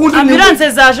niwe nda wundi ambulance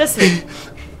zaje se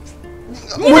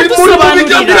muri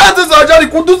ambulance zaje ari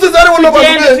kuduze zariho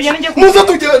n'abantu benshi muze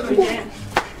tugende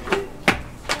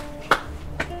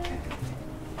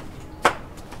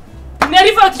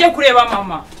nariva tujye kureba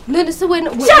mama none se we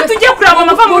tujye kureba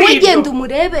mama va muri ibyo ugenda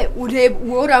umurebe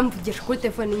uwo uramvugisha kuri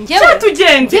telefone njyewe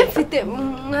tugende mfite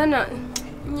mwana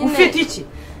ufite iki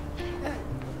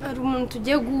ari umuntu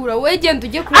tugiye guhura we genda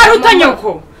ujye kureba ari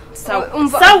utanyoko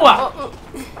sawa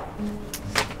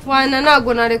wana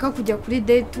ntabwo nareka kujya kuri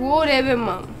date wowe urebe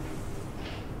mama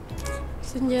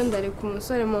se ngenda areka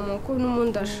umusore mama ko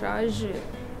n'umuntu ashaje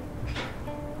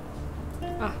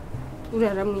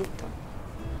uraramwita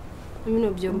bino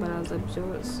byombo araza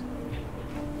byose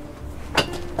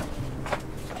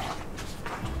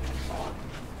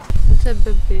se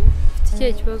bebe ufite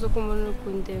ikihe kibazo ko umuntu uri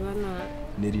kundeba nabi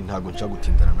Neri ntago nshaka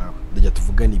gutindana nawe ndajya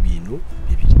tuvugana ibintu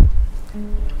bibiri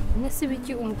nese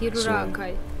biki umbwira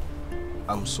urakaye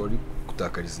I'm sorry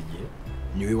kutakariza igihe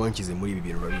niwe wankize muri ibi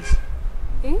bintu urabizi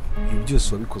ibi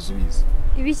byose wabikoze ubizi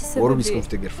ibiki se wari ubizi ko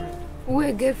mfite girlfriend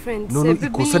uwe girlfriend se bebe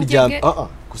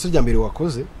kosa rya mbere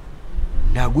wakoze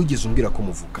ntago ugeze umbwira ko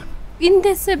muvukana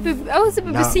inde se bebe aho se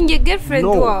bebe singe girlfriend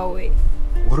wawe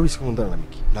wari ubizi ko nkundana na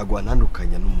Miki ntago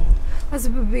wanandukanya n'umuntu azi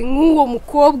bebe nk'uwo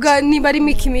mukobwa niba ari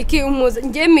Miki umuze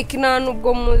ngiye Miki nta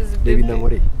nubwo muzi Debi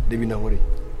nankoreye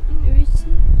ibiki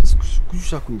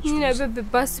kushaka kunyicuza nyine bebe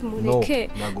basi mureke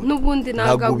n'ubundi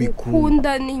ntago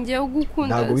gukunda ninjye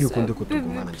gukunda ntago biri kunde ko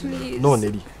tugumana none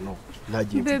ri no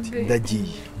nagiye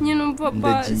ndagiye nyine umva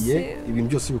basi ndagiye ibintu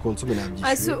byose bikonsume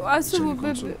nabyishe asu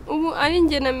bebe ubu ari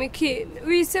nge na Miki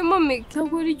wisemo Miki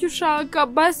ntabwo icyo ushaka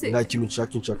basi nta kintu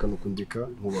nshaka no kundeka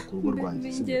nkubaka urugo rwanjye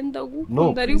ngenda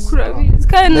gukunda ariko urabizi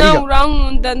kandi nawe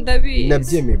urankunda ndabizi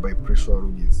nabyemeye by pressure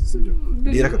warubizi sibyo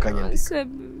rero akakanyandika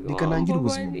reka nangire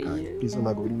ubuzima bwanjye please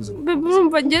ntago biri ubuzima bebe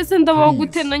urumva ngeze ndabaho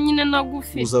gutena nyine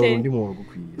nagufite uzaba undi muntu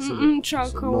gukwiye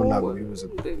nshaka no ntago biri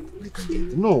ubuzima reka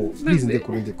ngende no please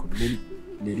ndekure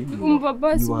Neri umva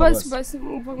basi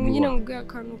umva nyine ngubwe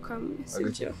akantu kamwe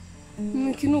sibyo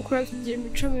Miki nukura tugiye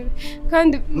imico mibi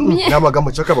kandi n'amagambo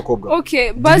nshaka abakobwa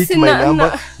okay basi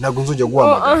ntago nzongera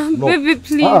guhamagara no baby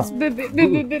please baby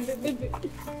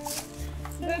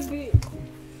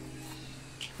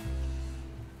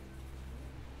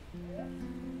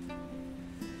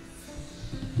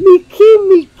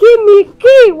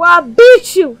Miki wa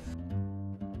bitch you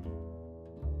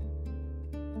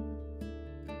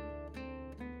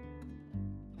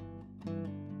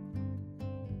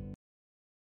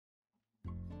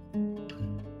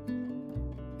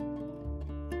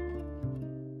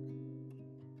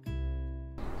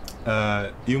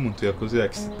iyo umuntu yakoze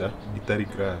accident itari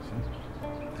grave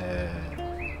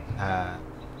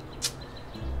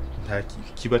nta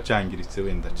kiba cangiritse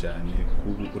wenda cyane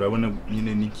urabona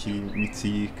nyine n'imitsi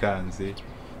yikanze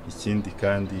ikindi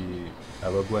kandi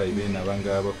abagwayi bene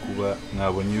abangaba kuba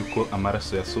mwabonye yuko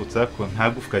amaraso yasohotse ariko nta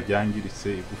gufwa ryangiritse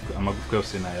amagufwa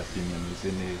yose nayapimye meze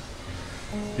neza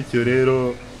bityo rero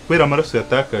kubera amaraso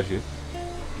yatakaje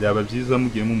byaba byiza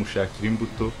mugiye mumushakira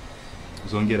imbuto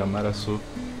zongera amaraso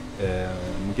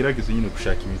mugerageze nyine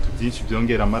gushaka ibintu byinshi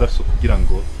byongera amaraso kugira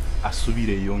ngo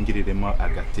asubire yongereremo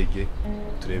agatege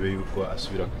turebe yuko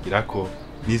asubira kugira ko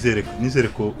nizere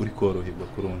ko uri koroherwa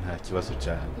kuri nta kibazo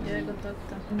cyane yego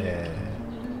doctor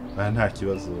nta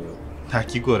kibazo nta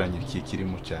kigoranye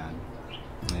kirimo cyane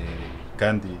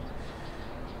kandi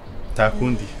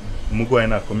takundi umugwayi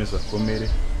nakomeza komere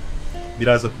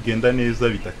biraza kugenda neza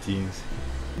bidatinze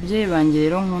bye banjye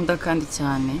rero nkunda kandi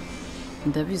cyane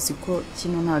ndabizi ko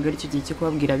kino ntago ari cyo gihe cyo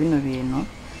kubabwira bino bintu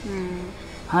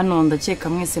hano ndakeka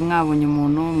mwese mwabonye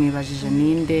umuntu mwibajije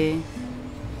ninde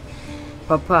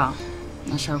papa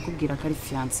nashaka kubwira ko ari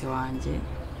fiance wanjye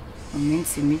mu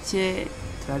minsi mike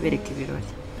turabereka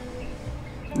ibirori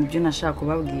nibyo nashaka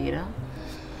kubabwira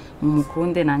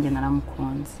mumukunde nanjye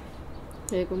naramukunze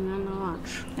yego mwana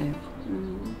wacu yego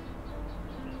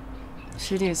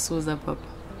shiri suza papa